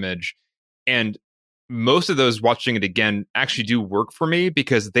of the image. And most of those watching it again actually do work for me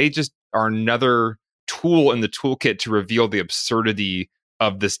because they just are another tool in the toolkit to reveal the absurdity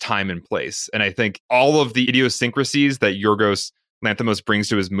of this time and place. And I think all of the idiosyncrasies that Yorgos Lanthimos brings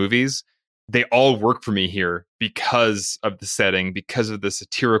to his movies, they all work for me here because of the setting, because of the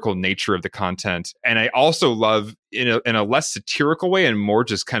satirical nature of the content. And I also love, in a less satirical way and more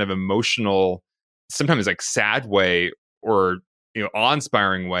just kind of emotional, sometimes like sad way or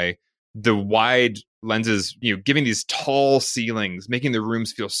awe-inspiring way, the wide lenses, giving these tall ceilings, making the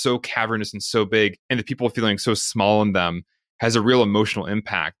rooms feel so cavernous and so big, and the people feeling so small in them, has a real emotional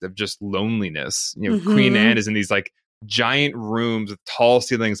impact of just loneliness. Queen Anne is in these like giant rooms with tall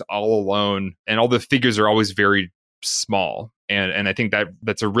ceilings all alone, and all the figures are always very small. And I think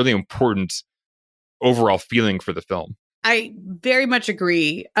that's a really important overall feeling for the film. I very much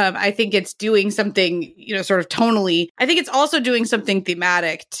agree. I think it's doing something, sort of tonally. I think it's also doing something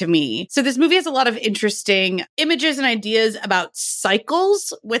thematic to me. So this movie has a lot of interesting images and ideas about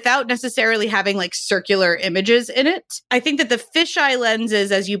cycles without necessarily having like circular images in it. I think that the fisheye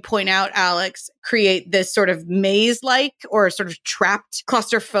lenses, as you point out, Alex, create this sort of maze-like or sort of trapped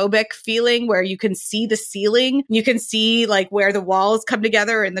claustrophobic feeling where you can see the ceiling. You can see like where the walls come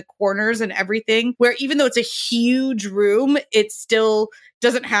together and the corners and everything, where even though it's a huge room, it still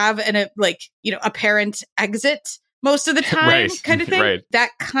doesn't have an apparent exit most of the time, kind of thing. Right.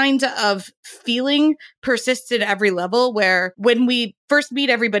 That kind of feeling persists at every level, where when we first meet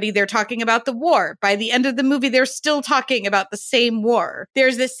everybody, they're talking about the war. By the end of the movie, they're still talking about the same war.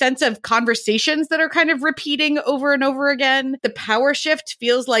 There's this sense of conversations that are kind of repeating over and over again. The power shift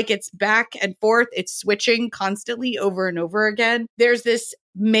feels like it's back and forth. It's switching constantly over and over again. There's this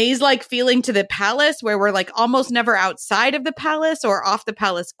maze-like feeling to the palace where we're like almost never outside of the palace or off the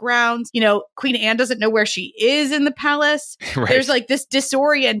palace grounds. Queen Anne doesn't know where she is in the palace. Right. There's like this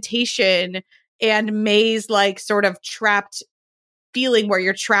disorientation and maze-like sort of trapped feeling where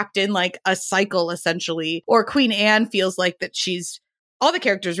you're trapped in like a cycle essentially. Or Queen Anne feels like that all the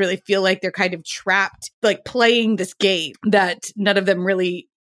characters really feel like they're kind of trapped, like playing this game that none of them really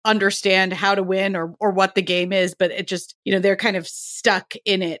understand how to win or what the game is, but it just, they're kind of stuck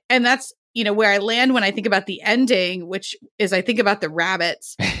in it. And that's, where I land when I think about the ending, which is I think about the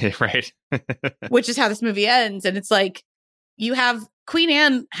rabbits, right? Which is how this movie ends. And it's like, you have Queen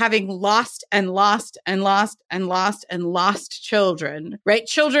Anne having lost and lost and lost and lost and lost children, right?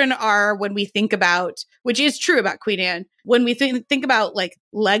 Children are, when we think about, which is true about Queen Anne, when we think about like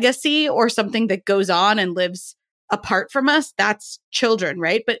legacy or something that goes on and lives apart from us, that's children,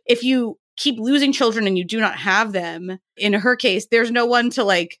 right? But if you keep losing children and you do not have them, in her case, there's no one to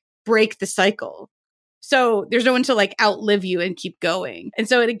like break the cycle. So there's no one to like outlive you and keep going. And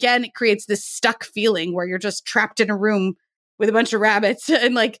so it creates this stuck feeling where you're just trapped in a room with a bunch of rabbits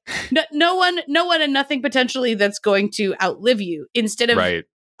and like no one and nothing potentially that's going to outlive you. Instead of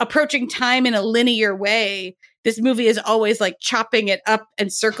approaching time in a linear way, this movie is always like chopping it up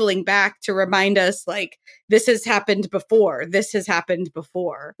and circling back to remind us like this has happened before. This has happened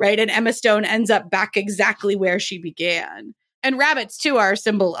before, right? And Emma Stone ends up back exactly where she began. And rabbits too are a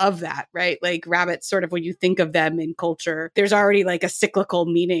symbol of that, right? Like rabbits, sort of when you think of them in culture, there's already like a cyclical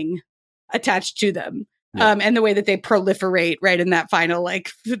meaning attached to them. Yeah. And the way that they proliferate, right, in that final,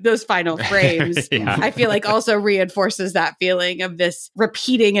 like those final frames, I feel like also reinforces that feeling of this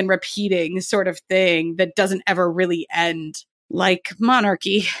repeating and repeating sort of thing that doesn't ever really end, like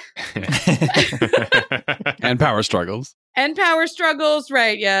monarchy. And power struggles. And power struggles,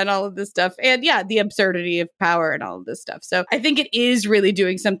 right, yeah, and all of this stuff. And yeah, the absurdity of power and all of this stuff. So I think it is really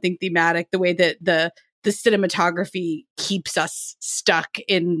doing something thematic, the way that the cinematography keeps us stuck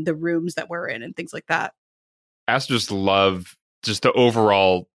in the rooms that we're in and things like that. I also just love just the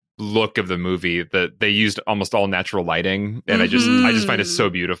overall look of the movie, that they used almost all natural lighting, and I just find it so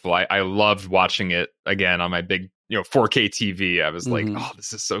beautiful. I loved watching it again on my big 4K TV. I was like, oh,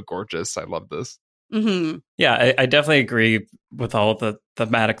 this is so gorgeous. I love this. Mm-hmm. Yeah, I definitely agree with all the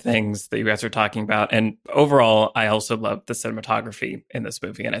thematic things that you guys are talking about. And overall, I also love the cinematography in this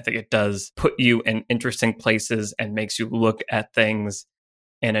movie. And I think it does put you in interesting places and makes you look at things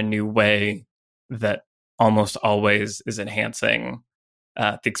in a new way that almost always is enhancing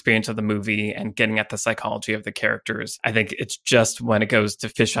the experience of the movie and getting at the psychology of the characters. I think it's just when it goes to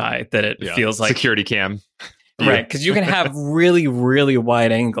fisheye that it feels like security cam. Right, because you can have really, really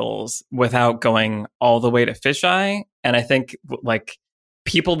wide angles without going all the way to fisheye. And I think like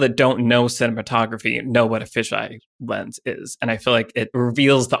people that don't know cinematography know what a fisheye lens is. And I feel like it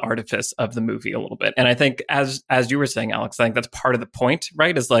reveals the artifice of the movie a little bit. And I think as you were saying, Alex, I think that's part of the point,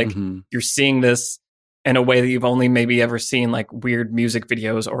 right? Is like you're seeing this in a way that you've only maybe ever seen like weird music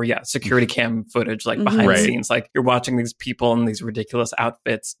videos or security cam footage, like behind the scenes. Like you're watching these people in these ridiculous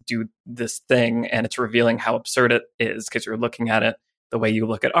outfits do this thing, and it's revealing how absurd it is because you're looking at it the way you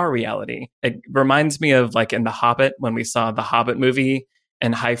look at our reality. It reminds me of like in The Hobbit, when we saw the Hobbit movie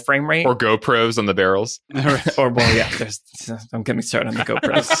in high frame rate. Or GoPros on the barrels. Or don't get me started on the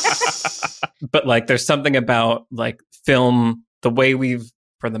GoPros. But like there's something about like film, the way we've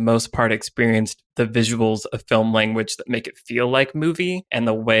for the most part experienced the visuals of film language that make it feel like movie, and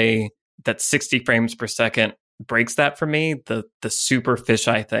the way that 60 frames per second breaks that for me. The super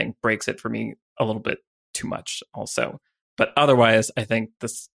fisheye thing breaks it for me a little bit too much also. But otherwise, I think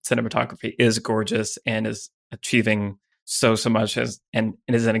the cinematography is gorgeous and is achieving so much and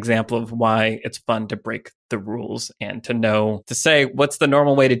it is an example of why it's fun to break the rules and to say what's the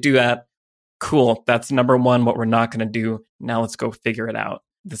normal way to do that. Cool. That's number one, what we're not going to do. Now let's go figure it out.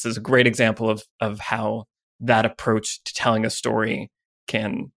 This is a great example of how that approach to telling a story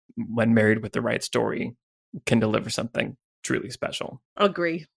can, when married with the right story, can deliver something truly special.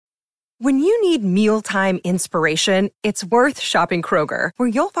 Agree. When you need mealtime inspiration, it's worth shopping Kroger, where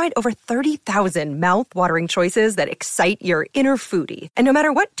you'll find over 30,000 mouth-watering choices that excite your inner foodie. And no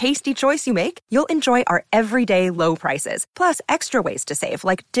matter what tasty choice you make, you'll enjoy our everyday low prices, plus extra ways to save,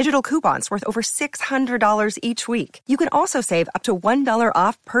 like digital coupons worth over $600 each week. You can also save up to $1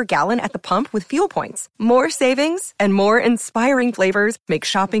 off per gallon at the pump with fuel points. More savings and more inspiring flavors make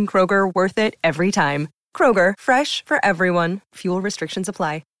shopping Kroger worth it every time. Kroger, fresh for everyone. Fuel restrictions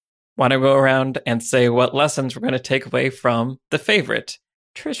apply. Want to go around and say what lessons we're going to take away from The Favorite?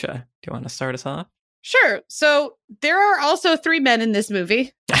 Trisha, do you want to start us off? Sure. So there are also 3 men in this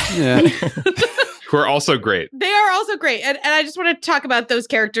movie. Yeah. Who are also great. They are also great. And I just want to talk about those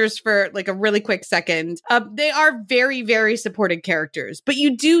characters for like a really quick second. They are very, very supported characters, but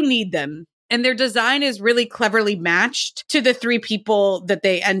you do need them. And their design is really cleverly matched to the 3 people that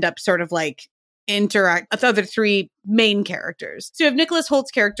they end up sort of like interact with, other 3 main characters. So you have Nicholas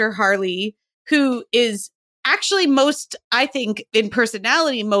Holt's character, Harley, who is actually most, I think, in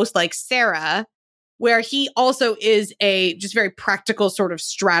personality, most like Sarah, where he also is a just very practical sort of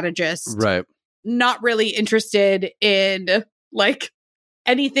strategist. Right. Not really interested in like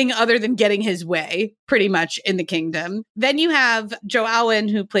anything other than getting his way, pretty much, in the kingdom. Then you have Joe Alwyn,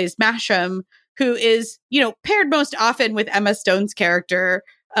 who plays Masham, who is, paired most often with Emma Stone's character,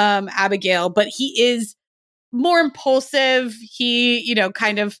 Abigail, but he is more impulsive. He,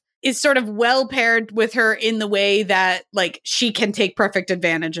 kind of is sort of well paired with her in the way that like she can take perfect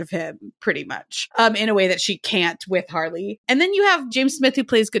advantage of him, pretty much, in a way that she can't with Harley. And then you have James Smith, who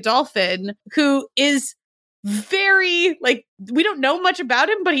plays Godolphin, who is very like, we don't know much about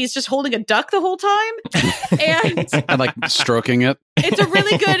him, but he's just holding a duck the whole time and like stroking it. It's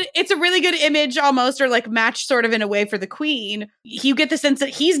a really good image almost, or like match sort of in a way for the queen. You get the sense that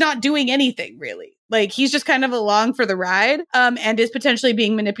he's not doing anything really. Like he's just kind of along for the ride, and is potentially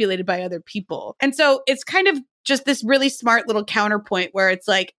being manipulated by other people. And so it's kind of just this really smart little counterpoint where it's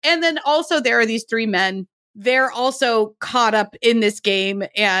like, and then also there are these 3 men. They're also caught up in this game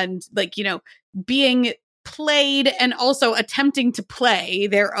and like, being played and also attempting to play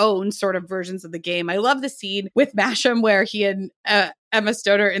their own sort of versions of the game. I love the scene with Masham where he and Emma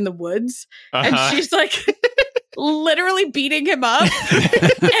Stone are in the woods and she's like literally beating him up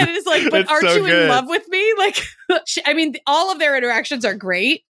and is like, but aren't you in love with me? Like, all of their interactions are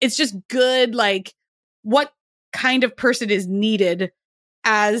great. It's just good. Like what kind of person is needed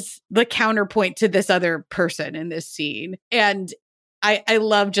as the counterpoint to this other person in this scene. And I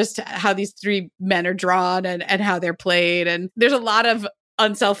love just how these 3 men are drawn and how they're played. And there's a lot of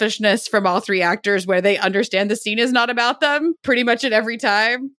unselfishness from all 3 actors where they understand the scene is not about them pretty much at every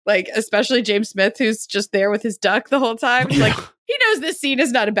time. Like, especially James Smith, who's just there with his duck the whole time. Like, he knows this scene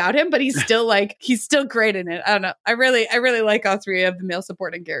is not about him, but he's still great in it. I don't know. I really like all 3 of the male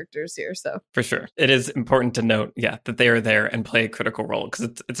supporting characters here. So for sure. It is important to note, that they are there and play a critical role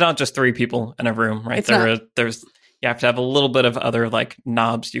because it's not just 3 people in a room, right? There's You have to have a little bit of other like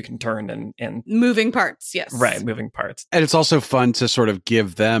knobs you can turn and moving parts. Yes. Right. Moving parts. And it's also fun to sort of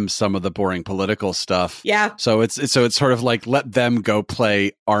give them some of the boring political stuff. Yeah. So it's sort of like let them go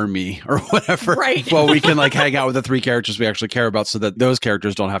play army or whatever. Right. Well, we can like hang out with the three characters we actually care about so that those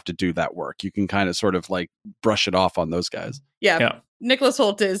characters don't have to do that work. You can kind of sort of like brush it off on those guys. Yeah. Nicholas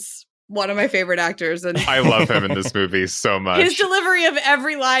Hoult is one of my favorite actors, and I love him in this movie so much. His delivery of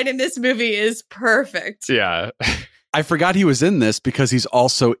every line in this movie is perfect. Yeah. I forgot he was in this because he's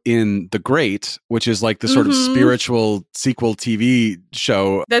also in The Great, which is like the sort of spiritual sequel TV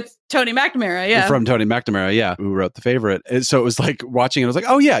show. That's Tony McNamara, yeah. From Tony McNamara, yeah, who wrote The Favorite. And so it was like watching it, I was like,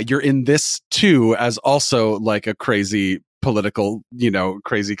 oh yeah, you're in this too, as also like a crazy political,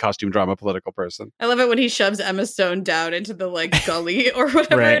 crazy costume drama political person. I love it when he shoves Emma Stone down into the like gully or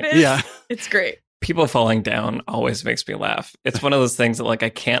whatever it is. Yeah. It's great. People falling down always makes me laugh. It's one of those things that like I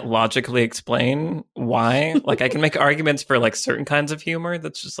can't logically explain why. Like I can make arguments for like certain kinds of humor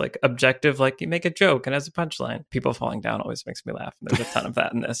that's just like objective, like you make a joke and has a punchline. People falling down always makes me laugh. And there's a ton of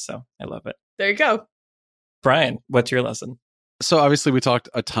that in this, so I love it. There you go. Brian, what's your lesson? So obviously we talked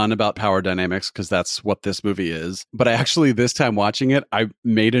a ton about power dynamics because that's what this movie is. But I actually, this time watching it, I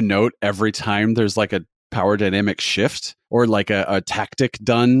made a note every time there's like a power dynamic shift or like a tactic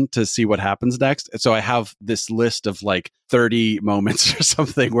done to see what happens next. So I have this list of like 30 moments or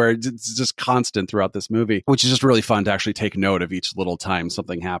something where it's just constant throughout this movie, which is just really fun to actually take note of each little time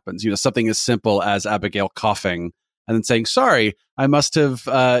something happens. Something as simple as Abigail coughing and then saying, sorry, I must have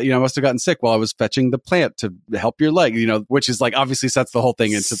gotten sick while I was fetching the plant to help your leg, which is like obviously sets the whole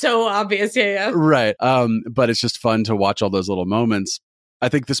thing into so obvious. Yeah. Right. But it's just fun to watch all those little moments. I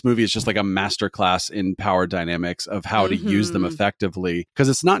think this movie is just like a masterclass in power dynamics of how to use them effectively. Because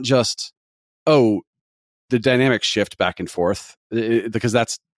it's not just, the dynamics shift back and forth, because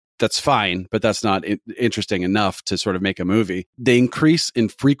that's fine, but that's not interesting enough to sort of make a movie. They increase in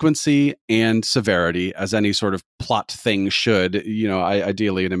frequency and severity, as any sort of plot thing should,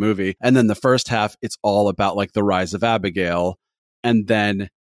 ideally in a movie. And then the first half, it's all about like the rise of Abigail. And then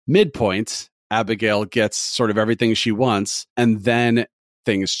midpoint, Abigail gets sort of everything she wants. And then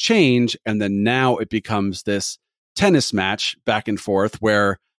things change. And then now it becomes this tennis match back and forth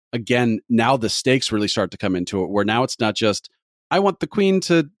where, again, now the stakes really start to come into it, where now it's not just, I want the queen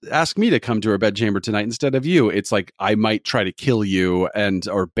to ask me to come to her bedchamber tonight instead of you. It's like, I might try to kill you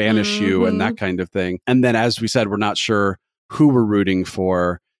or banish you and that kind of thing. And then, as we said, we're not sure who we're rooting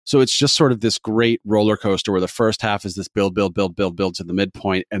for. So it's just sort of this great roller coaster where the first half is this build to the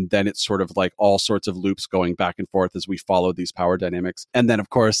midpoint. And then it's sort of like all sorts of loops going back and forth as we follow these power dynamics. And then, of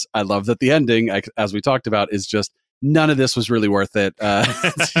course, I love that the ending, as we talked about, is just none of this was really worth it.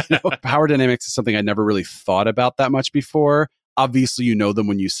 Power dynamics is something I never really thought about that much before. Obviously, you know them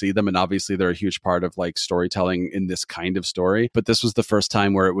when you see them, and obviously they're a huge part of like storytelling in this kind of story. But this was the first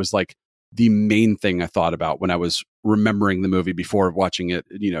time where it was like the main thing I thought about when I was remembering the movie before watching it,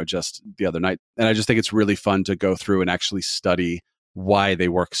 just the other night. And I just think it's really fun to go through and actually study why they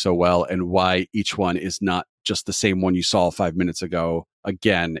work so well and why each one is not just the same one you saw 5 minutes ago.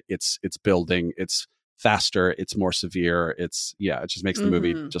 Again, it's building, it's faster, it's more severe. It just makes the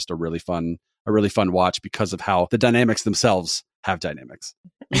movie just a really fun watch because of how the dynamics themselves have dynamics.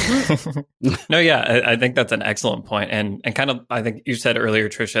 No, yeah, I think that's an excellent point. And kind of, I think you said earlier,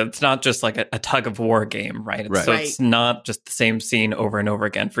 Trisha, it's not just like a tug of war game, right? So it's not just the same scene over and over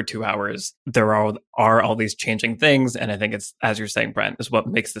again for 2 hours. There are all these changing things. And I think it's, as you're saying, Brent, is what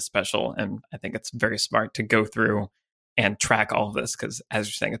makes this special. And I think it's very smart to go through and track all of this because, as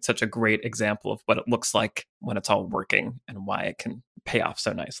you're saying, it's such a great example of what it looks like when it's all working and why it can pay off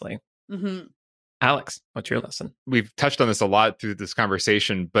so nicely. Alex, what's your lesson? We've touched on this a lot through this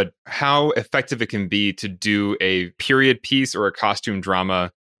conversation, but how effective it can be to do a period piece or a costume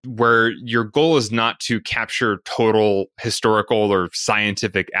drama where your goal is not to capture total historical or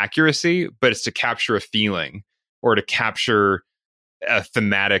scientific accuracy, but it's to capture a feeling or to capture a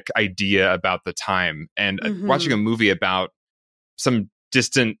thematic idea about the time. And watching a movie about some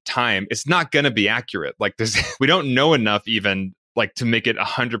distant time, it's not going to be accurate. Like this, we don't know enough even like to make it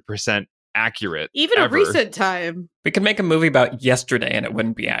 100% accurate. Even ever. A recent time. We could make a movie about yesterday and it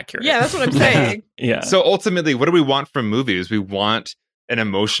wouldn't be accurate. Yeah, that's what I'm saying. Yeah. So ultimately, what do we want from movies? We want an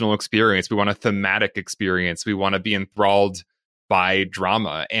emotional experience. We want a thematic experience. We want to be enthralled by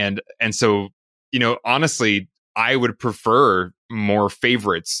drama. And so, honestly, I would prefer more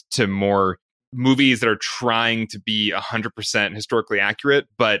favorites to more movies that are trying to be 100% historically accurate,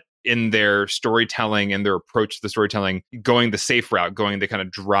 but in their storytelling and their approach to the storytelling, going the safe route, going the kind of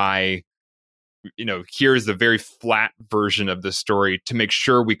dry, here's the very flat version of the story to make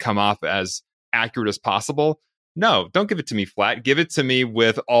sure we come off as accurate as possible. No, don't give it to me flat. Give it to me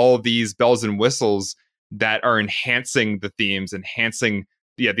with all these bells and whistles that are enhancing the themes, enhancing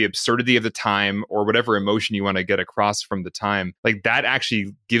the absurdity of the time, or whatever emotion you want to get across from the time. Like, that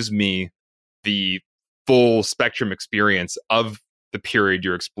actually gives me the full spectrum experience of the period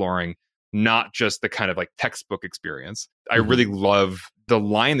you're exploring, not just the kind of like textbook experience. I really love the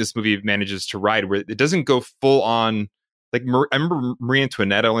line this movie manages to ride, where it doesn't go full on. Like, I remember Marie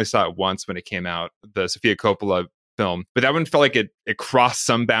Antoinette, I only saw it once when it came out, the Sofia Coppola film, but that one felt like it crossed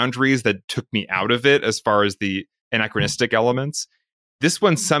some boundaries that took me out of it as far as the anachronistic elements. This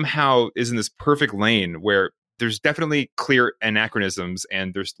one somehow is in this perfect lane where there's definitely clear anachronisms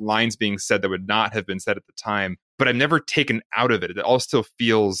and there's lines being said that would not have been said at the time, but I'm never taken out of it. It all still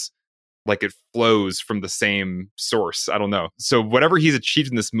feels like it flows from the same source. I don't know. So whatever he's achieved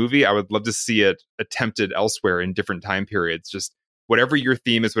in this movie, I would love to see it attempted elsewhere in different time periods. Just whatever your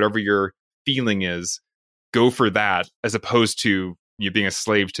theme is, whatever your feeling is, go for that, as opposed to you being a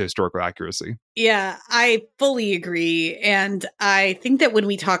slave to historical accuracy. Yeah, I fully agree. And I think that when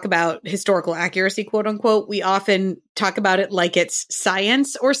we talk about historical accuracy, quote unquote, we often talk about it like it's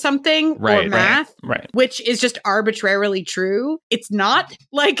science or something, or math, right. Which is just arbitrarily true. It's not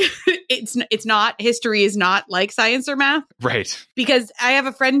like, it's not, history is not like science or math. Right. Because I have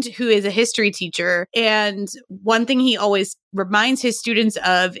a friend who is a history teacher, and one thing he always reminds his students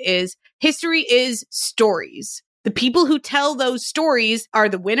of is history is stories. The people who tell those stories are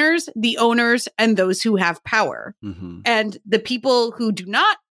the winners, the owners, and those who have power. Mm-hmm. And the people who do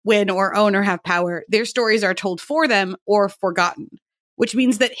not win or own or have power, their stories are told for them or forgotten, which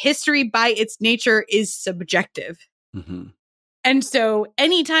means that history by its nature is subjective. Mm-hmm. And so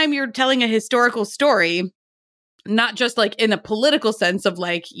anytime you're telling a historical story, not just like in a political sense of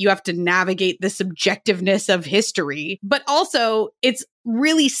like you have to navigate the subjectiveness of history, but also it's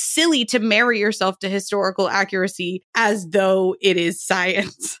really silly to marry yourself to historical accuracy as though it is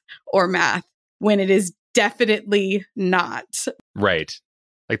science or math when it is definitely not. Right.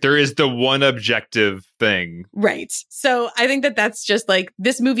 Like, there is the one objective thing. Right. So I think that that's just like,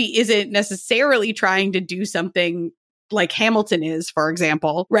 this movie isn't necessarily trying to do something like Hamilton is, for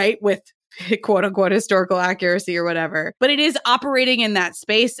example, right? With quote unquote historical accuracy or whatever. But it is operating in that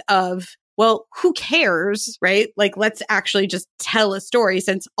space of, well, who cares, right? Like, let's actually just tell a story,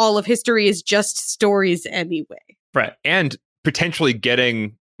 since all of history is just stories anyway. Right. And potentially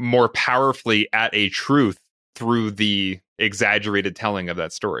getting more powerfully at a truth through the exaggerated telling of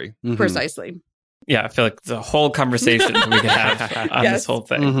that story. Mm-hmm. Precisely. Yeah, I feel like the whole conversation we could have on Yes. this whole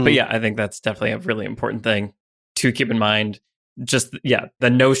thing. Mm-hmm. But yeah, I think that's definitely a really important thing to keep in mind. Just, yeah, the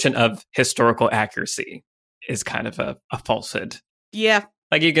notion of historical accuracy is kind of a falsehood. Yeah.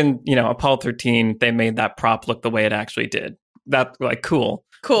 Like, you can, Apollo 13, they made that prop look the way it actually did. That's like cool.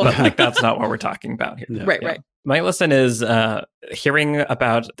 But like, that's not what we're talking about here. Yeah. Right. My lesson is hearing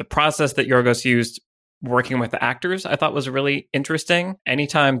about the process that Yorgos used working with the actors, I thought was really interesting.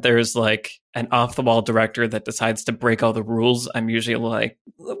 Anytime there's like an off the wall director that decides to break all the rules, I'm usually like,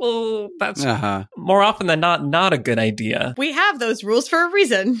 well, that's more often than not a good idea. We have those rules for a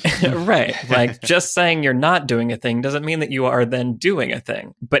reason. Right. Like, just saying you're not doing a thing doesn't mean that you are then doing a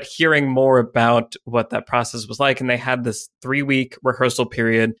thing. But hearing more about what that process was like, and they had this 3-week rehearsal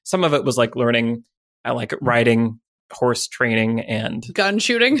period. Some of it was like learning, like riding, horse training, and gun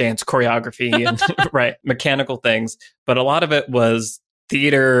shooting, dance choreography, and right, mechanical things. But a lot of it was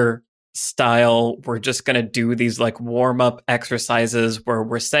theater style. We're just going to do these like warm up exercises where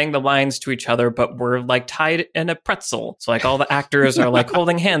we're saying the lines to each other, but we're like tied in a pretzel. So like all the actors are like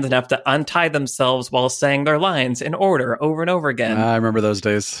holding hands and have to untie themselves while saying their lines in order over and over again. I remember those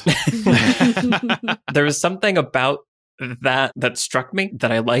days. There was something about that struck me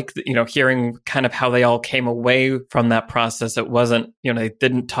that I liked, hearing kind of how they all came away from that process. It wasn't, they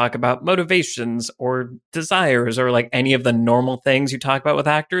didn't talk about motivations or desires or like any of the normal things you talk about with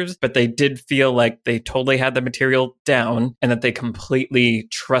actors, but they did feel like they totally had the material down and that they completely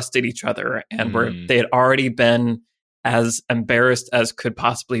trusted each other and they had already been as embarrassed as could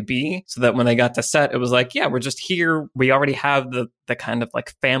possibly be, so that when they got to set, it was like, yeah, we're just here. We already have the kind of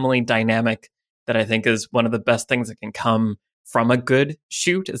like family dynamic that I think is one of the best things that can come from a good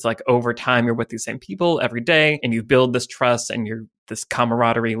shoot. Is like, over time, you're with these same people every day and you build this trust, and this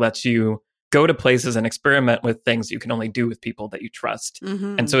camaraderie lets you go to places and experiment with things you can only do with people that you trust.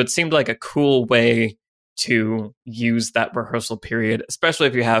 Mm-hmm. And so it seemed like a cool way to use that rehearsal period, especially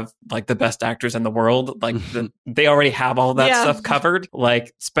if you have like the best actors in the world. Like they already have all that stuff covered.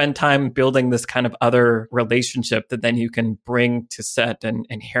 Like, spend time building this kind of other relationship that then you can bring to set, and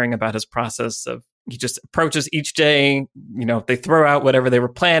hearing about his process of he just approaches each day, they throw out whatever they were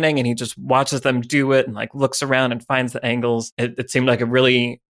planning and he just watches them do it and like looks around and finds the angles. It seemed like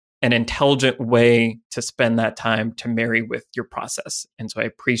an intelligent way to spend that time to marry with your process. And so I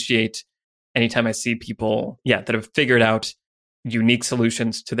appreciate anytime I see people, that have figured out unique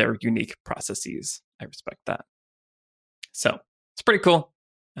solutions to their unique processes. I respect that. So it's pretty cool.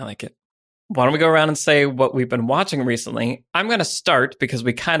 I like it. Why don't we go around and say what we've been watching recently? I'm going to start because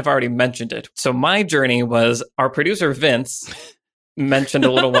we kind of already mentioned it. So my journey was our producer, Vince, mentioned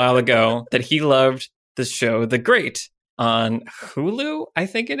a little while ago that he loved the show The Great on Hulu, I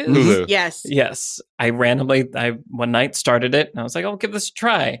think it is. Hulu. Yes. I one night started it and I was like, I'll give this a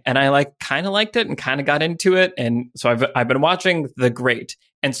try. And I kind of liked it and kind of got into it. And so I've been watching The Great.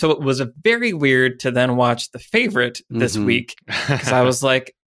 And so it was very weird to then watch The Favorite this week because I was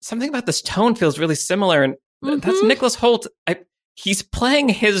like, something about this tone feels really similar. And that's Nicholas Hoult. He's playing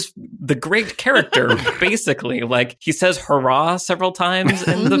the great character, basically. Like, he says hurrah several times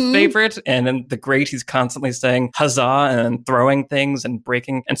in The Favorite, and in The Great, he's constantly saying huzzah and throwing things and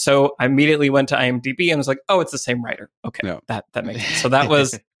breaking. And so I immediately went to IMDb and was like, oh, it's the same writer. Okay, no. that makes sense. So that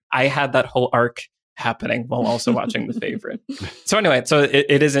was, I had that whole arc happening while also watching The Favorite. So anyway, so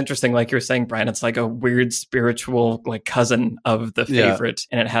it is interesting, like you're saying, Brian, it's like a weird spiritual like cousin of The Favorite,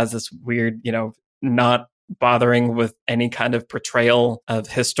 and it has this weird, not bothering with any kind of portrayal of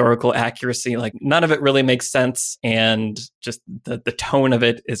historical accuracy. Like, none of it really makes sense, and just the tone of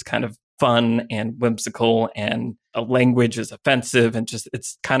it is kind of fun and whimsical, and a language is offensive, and just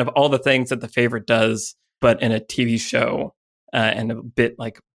it's kind of all the things that The Favorite does, but in a TV show, and a bit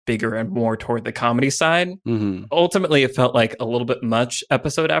like bigger and more toward the comedy side. Ultimately, it felt like a little bit much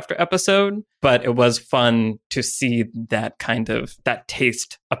episode after episode, but it was fun to see that that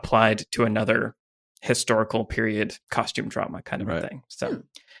taste applied to another historical period costume drama kind of a thing. So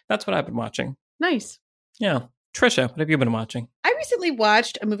that's what I've been watching. Nice. Yeah. Trisha, what have you been watching? I recently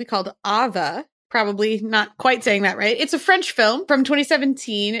watched a movie called Ava. Probably not quite saying that right. It's a French film from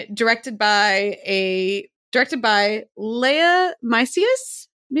 2017, directed by Léa Mysius.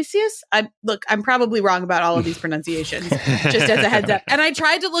 I'm probably wrong about all of these pronunciations, just as a heads up. And I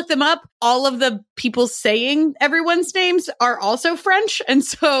tried to look them up. All of the people saying everyone's names are also French. And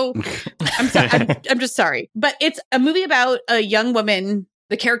so I'm just sorry. But it's a movie about a young woman.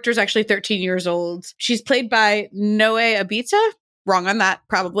 The character's actually 13 years old. She's played by Noé Abita. Wrong on that,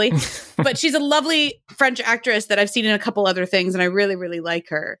 probably. But she's a lovely French actress that I've seen in a couple other things, and I really, really like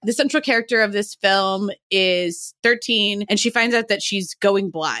her. The central character of this film is 13, and she finds out that she's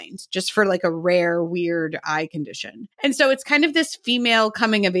going blind just for like a rare, weird eye condition. And so it's kind of this female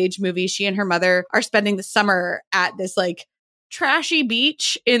coming of age movie. She and her mother are spending the summer at this like trashy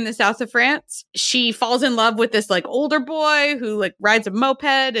beach in the south of France. She falls in love with this like older boy who like rides a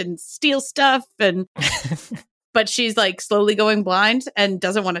moped and steals stuff, and but she's like slowly going blind and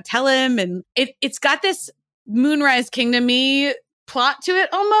doesn't want to tell him. And it's got this Moonrise Kingdom-y plot to it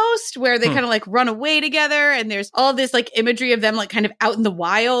almost, where they kind of like run away together. And there's all this like imagery of them like kind of out in the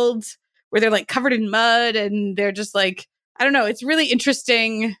wild where they're like covered in mud and they're just like, I don't know. It's really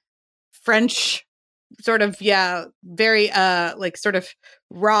interesting French sort of, very like sort of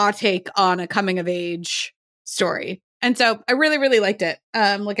raw take on a coming of age story. And so I really, really liked it.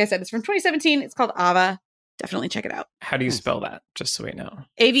 Like I said, it's from 2017. It's called Ava. Definitely check it out. How do you spell that? Just so we know.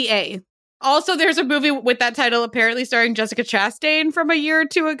 AVA. Also, there's a movie with that title apparently starring Jessica Chastain from a year or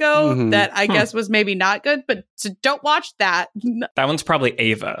two ago that I guess was maybe not good, but so don't watch that. That one's probably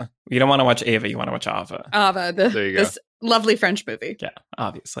Ava. You don't want to watch Ava, you want to watch Ava. Ava, this lovely French movie. Yeah,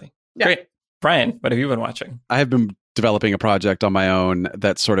 obviously. Yeah. Great. Brian, what have you been watching? I have been developing a project on my own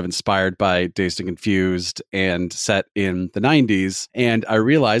that's sort of inspired by Dazed and Confused and set in the 90s. And I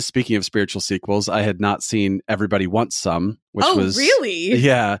realized, speaking of spiritual sequels, I had not seen Everybody Wants Some, which was really?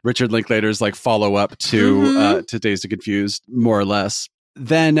 Yeah, Richard Linklater's like follow up to Dazed and Confused, more or less.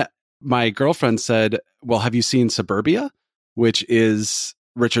 Then my girlfriend said, well, have you seen Suburbia? Which is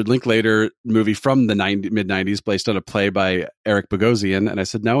Richard Linklater movie from the mid-90s based on a play by Eric Bogosian. And I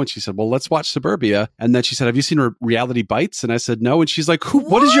said, no. And she said, well, let's watch Suburbia. And then she said, have you seen Reality Bites? And I said, no. And she's like,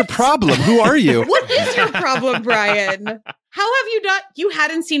 what is your problem? Who are you? What is your problem, Brian? How have you not? You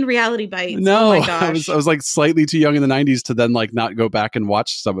hadn't seen Reality Bites. No, oh my gosh. I was like slightly too young in the 90s to then like not go back and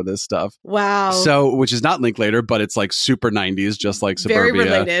watch some of this stuff. Wow. So, which is not Linklater, but it's like super 90s, just like Suburbia. Very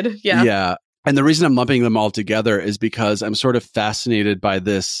related. Yeah. Yeah. And the reason I'm lumping them all together is because I'm sort of fascinated by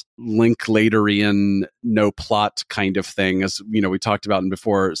this Linklaterian no plot kind of thing, as you know, we talked about in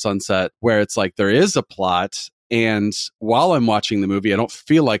Before Sunset, where it's like there is a plot And while I'm watching the movie, I don't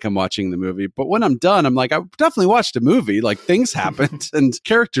feel like I'm watching the movie. But when I'm done, I'm like, I definitely watched a movie. Like things happened and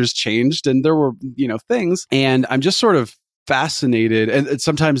characters changed and there were, things. And I'm just sort of fascinated. And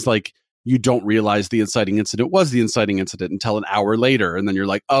sometimes like you don't realize the inciting incident was the inciting incident until an hour later. And then you're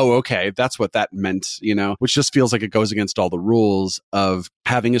like, oh, okay, that's what that meant, which just feels like it goes against all the rules of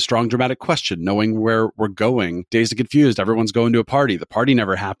having a strong dramatic question, knowing where we're going. Dazed and Confused, everyone's going to a party. The party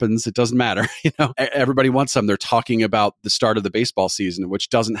never happens. It doesn't matter. Everybody wants them. They're talking about the start of the baseball season, which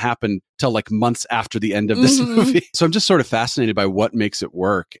doesn't happen till like months after the end of this movie. So I'm just sort of fascinated by what makes it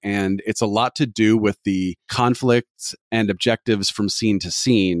work. And it's a lot to do with the conflicts and objectives from scene to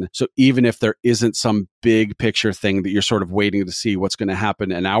scene. So even if there isn't some big picture thing that you're sort of waiting to see what's going to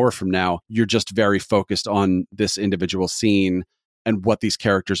happen an hour from now, you're just very focused on this individual scene and what these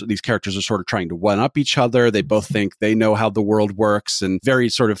characters are sort of trying to one up each other. They both think they know how the world works, and very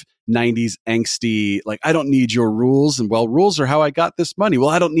sort of 90s angsty, like, I don't need your rules. And well, rules are how I got this money. Well,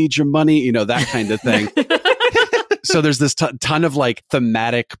 I don't need your money, that kind of thing. So there's this ton of like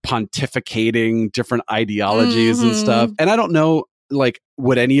thematic pontificating different ideologies and stuff. And I don't know, like,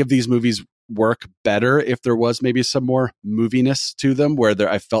 would any of these movies work better if there was maybe some more moviness to them where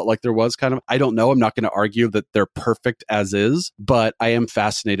I felt like there was kind of, I don't know. I'm not going to argue that they're perfect as is, but I am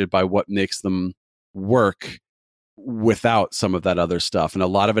fascinated by what makes them work without some of that other stuff. And a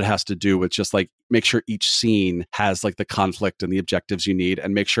lot of it has to do with just like, make sure each scene has like the conflict and the objectives you need,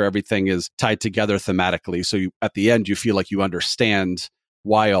 and make sure everything is tied together thematically. So at the end, you feel like you understand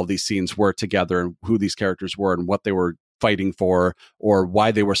why all these scenes were together and who these characters were and what they were fighting for, or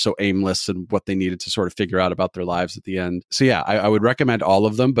why they were so aimless and what they needed to sort of figure out about their lives at the end. So yeah, I would recommend all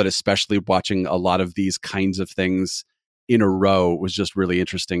of them, but especially watching a lot of these kinds of things in a row was just really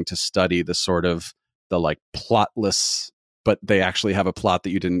interesting to study the sort of the like plotless, but they actually have a plot that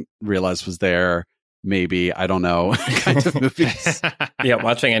you didn't realize was there. Maybe, I don't know, kind of movies. Yeah,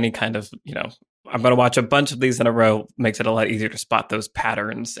 watching any kind of, I'm going to watch a bunch of these in a row makes it a lot easier to spot those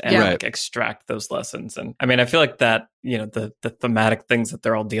patterns and like extract those lessons. And I mean, I feel like that, the thematic things that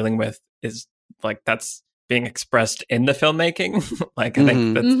they're all dealing with is like, that's being expressed in the filmmaking. Like, I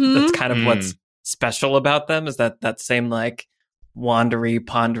think that's kind of what's special about them, is that same like wandery,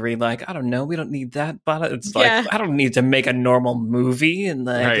 pondery, like, I don't know, we don't need that, but it's like, I don't need to make a normal movie. And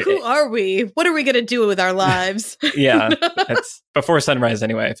like, who are we? What are we going to do with our lives? Yeah, it's Before Sunrise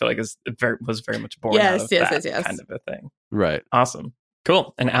anyway. I feel like was very much born out of that kind of a thing. Right. Awesome.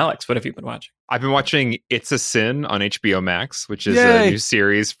 Cool. And Alex, what have you been watching? I've been watching It's a Sin on HBO Max, which is a new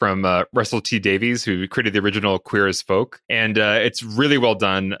series from Russell T Davies, who created the original Queer as Folk. And it's really well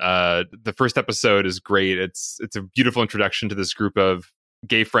done. The first episode is great. It's a beautiful introduction to this group of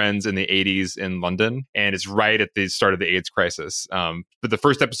gay friends in the 80s in London. And it's right at the start of the AIDS crisis. But the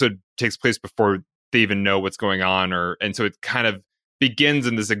first episode takes place before they even know what's going on. And so it kind of begins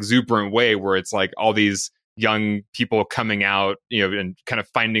in this exuberant way where it's like all these young people coming out, and kind of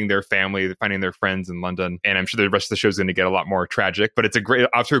finding their family, finding their friends in London. And I'm sure the rest of the show is going to get a lot more tragic, but it's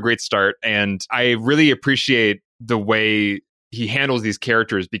off to a great start. And I really appreciate the way he handles these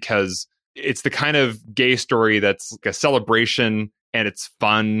characters, because it's the kind of gay story that's like a celebration, and it's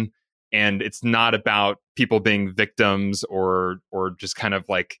fun, and it's not about people being victims or just kind of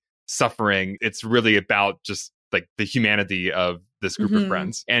like suffering. It's really about just like the humanity of this group of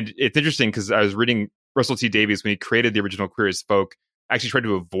friends. And it's interesting because I was reading Russell T Davies, when he created the original Queer as Folk, actually tried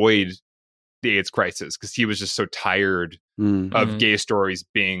to avoid the AIDS crisis because he was just so tired of gay stories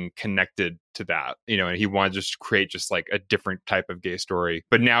being connected to that, and he wanted to just create just like a different type of gay story.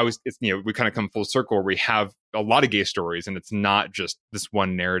 But now it's we kind of come full circle where we have a lot of gay stories, and it's not just this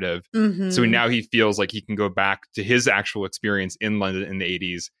one narrative. So now he feels like he can go back to his actual experience in London in the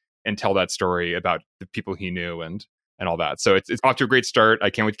 80s and tell that story about the people he knew and all that. So it's off to a great start. I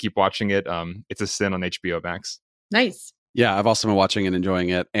can't wait to keep watching it. It's a Sin on HBO Max. Nice. Yeah, I've also been watching and enjoying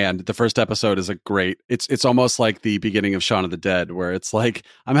it. And the first episode is it's almost like the beginning of Shaun of the Dead, where it's like,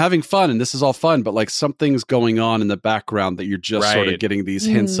 I'm having fun and this is all fun, but like something's going on in the background that you're just sort of getting these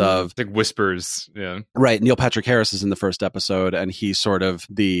hints of. Like whispers. Yeah. Right. Neil Patrick Harris is in the first episode, and he's sort of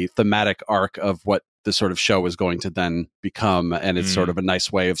the thematic arc of what the sort of show is going to then become. And it's sort of a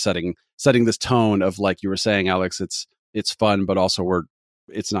nice way of setting this tone of, like you were saying, Alex, it's fun, but also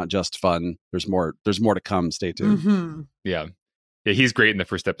it's not just fun. There's more to come. Stay tuned. Yeah, he's great in the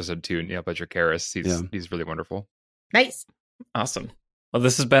first episode too. Neil Patrick Harris, he's really wonderful. Nice. Awesome. Well,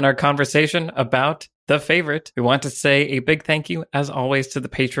 this has been our conversation about The Favorite. We want to say a big thank you, as always, to the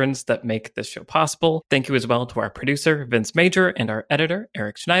patrons that make this show possible. Thank you as well to our producer, Vince Major, and our editor,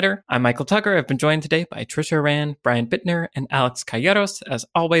 Eric Schneider. I'm Michael Tucker. I've been joined today by Trisha Rand, Brian Bittner, and Alex Calleros. As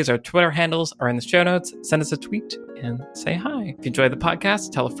always, our Twitter handles are in the show notes. Send us a tweet and say hi. If you enjoy the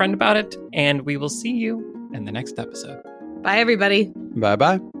podcast, tell a friend about it, and we will see you in the next episode. Bye, everybody.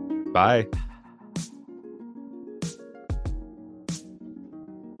 Bye-bye. Bye.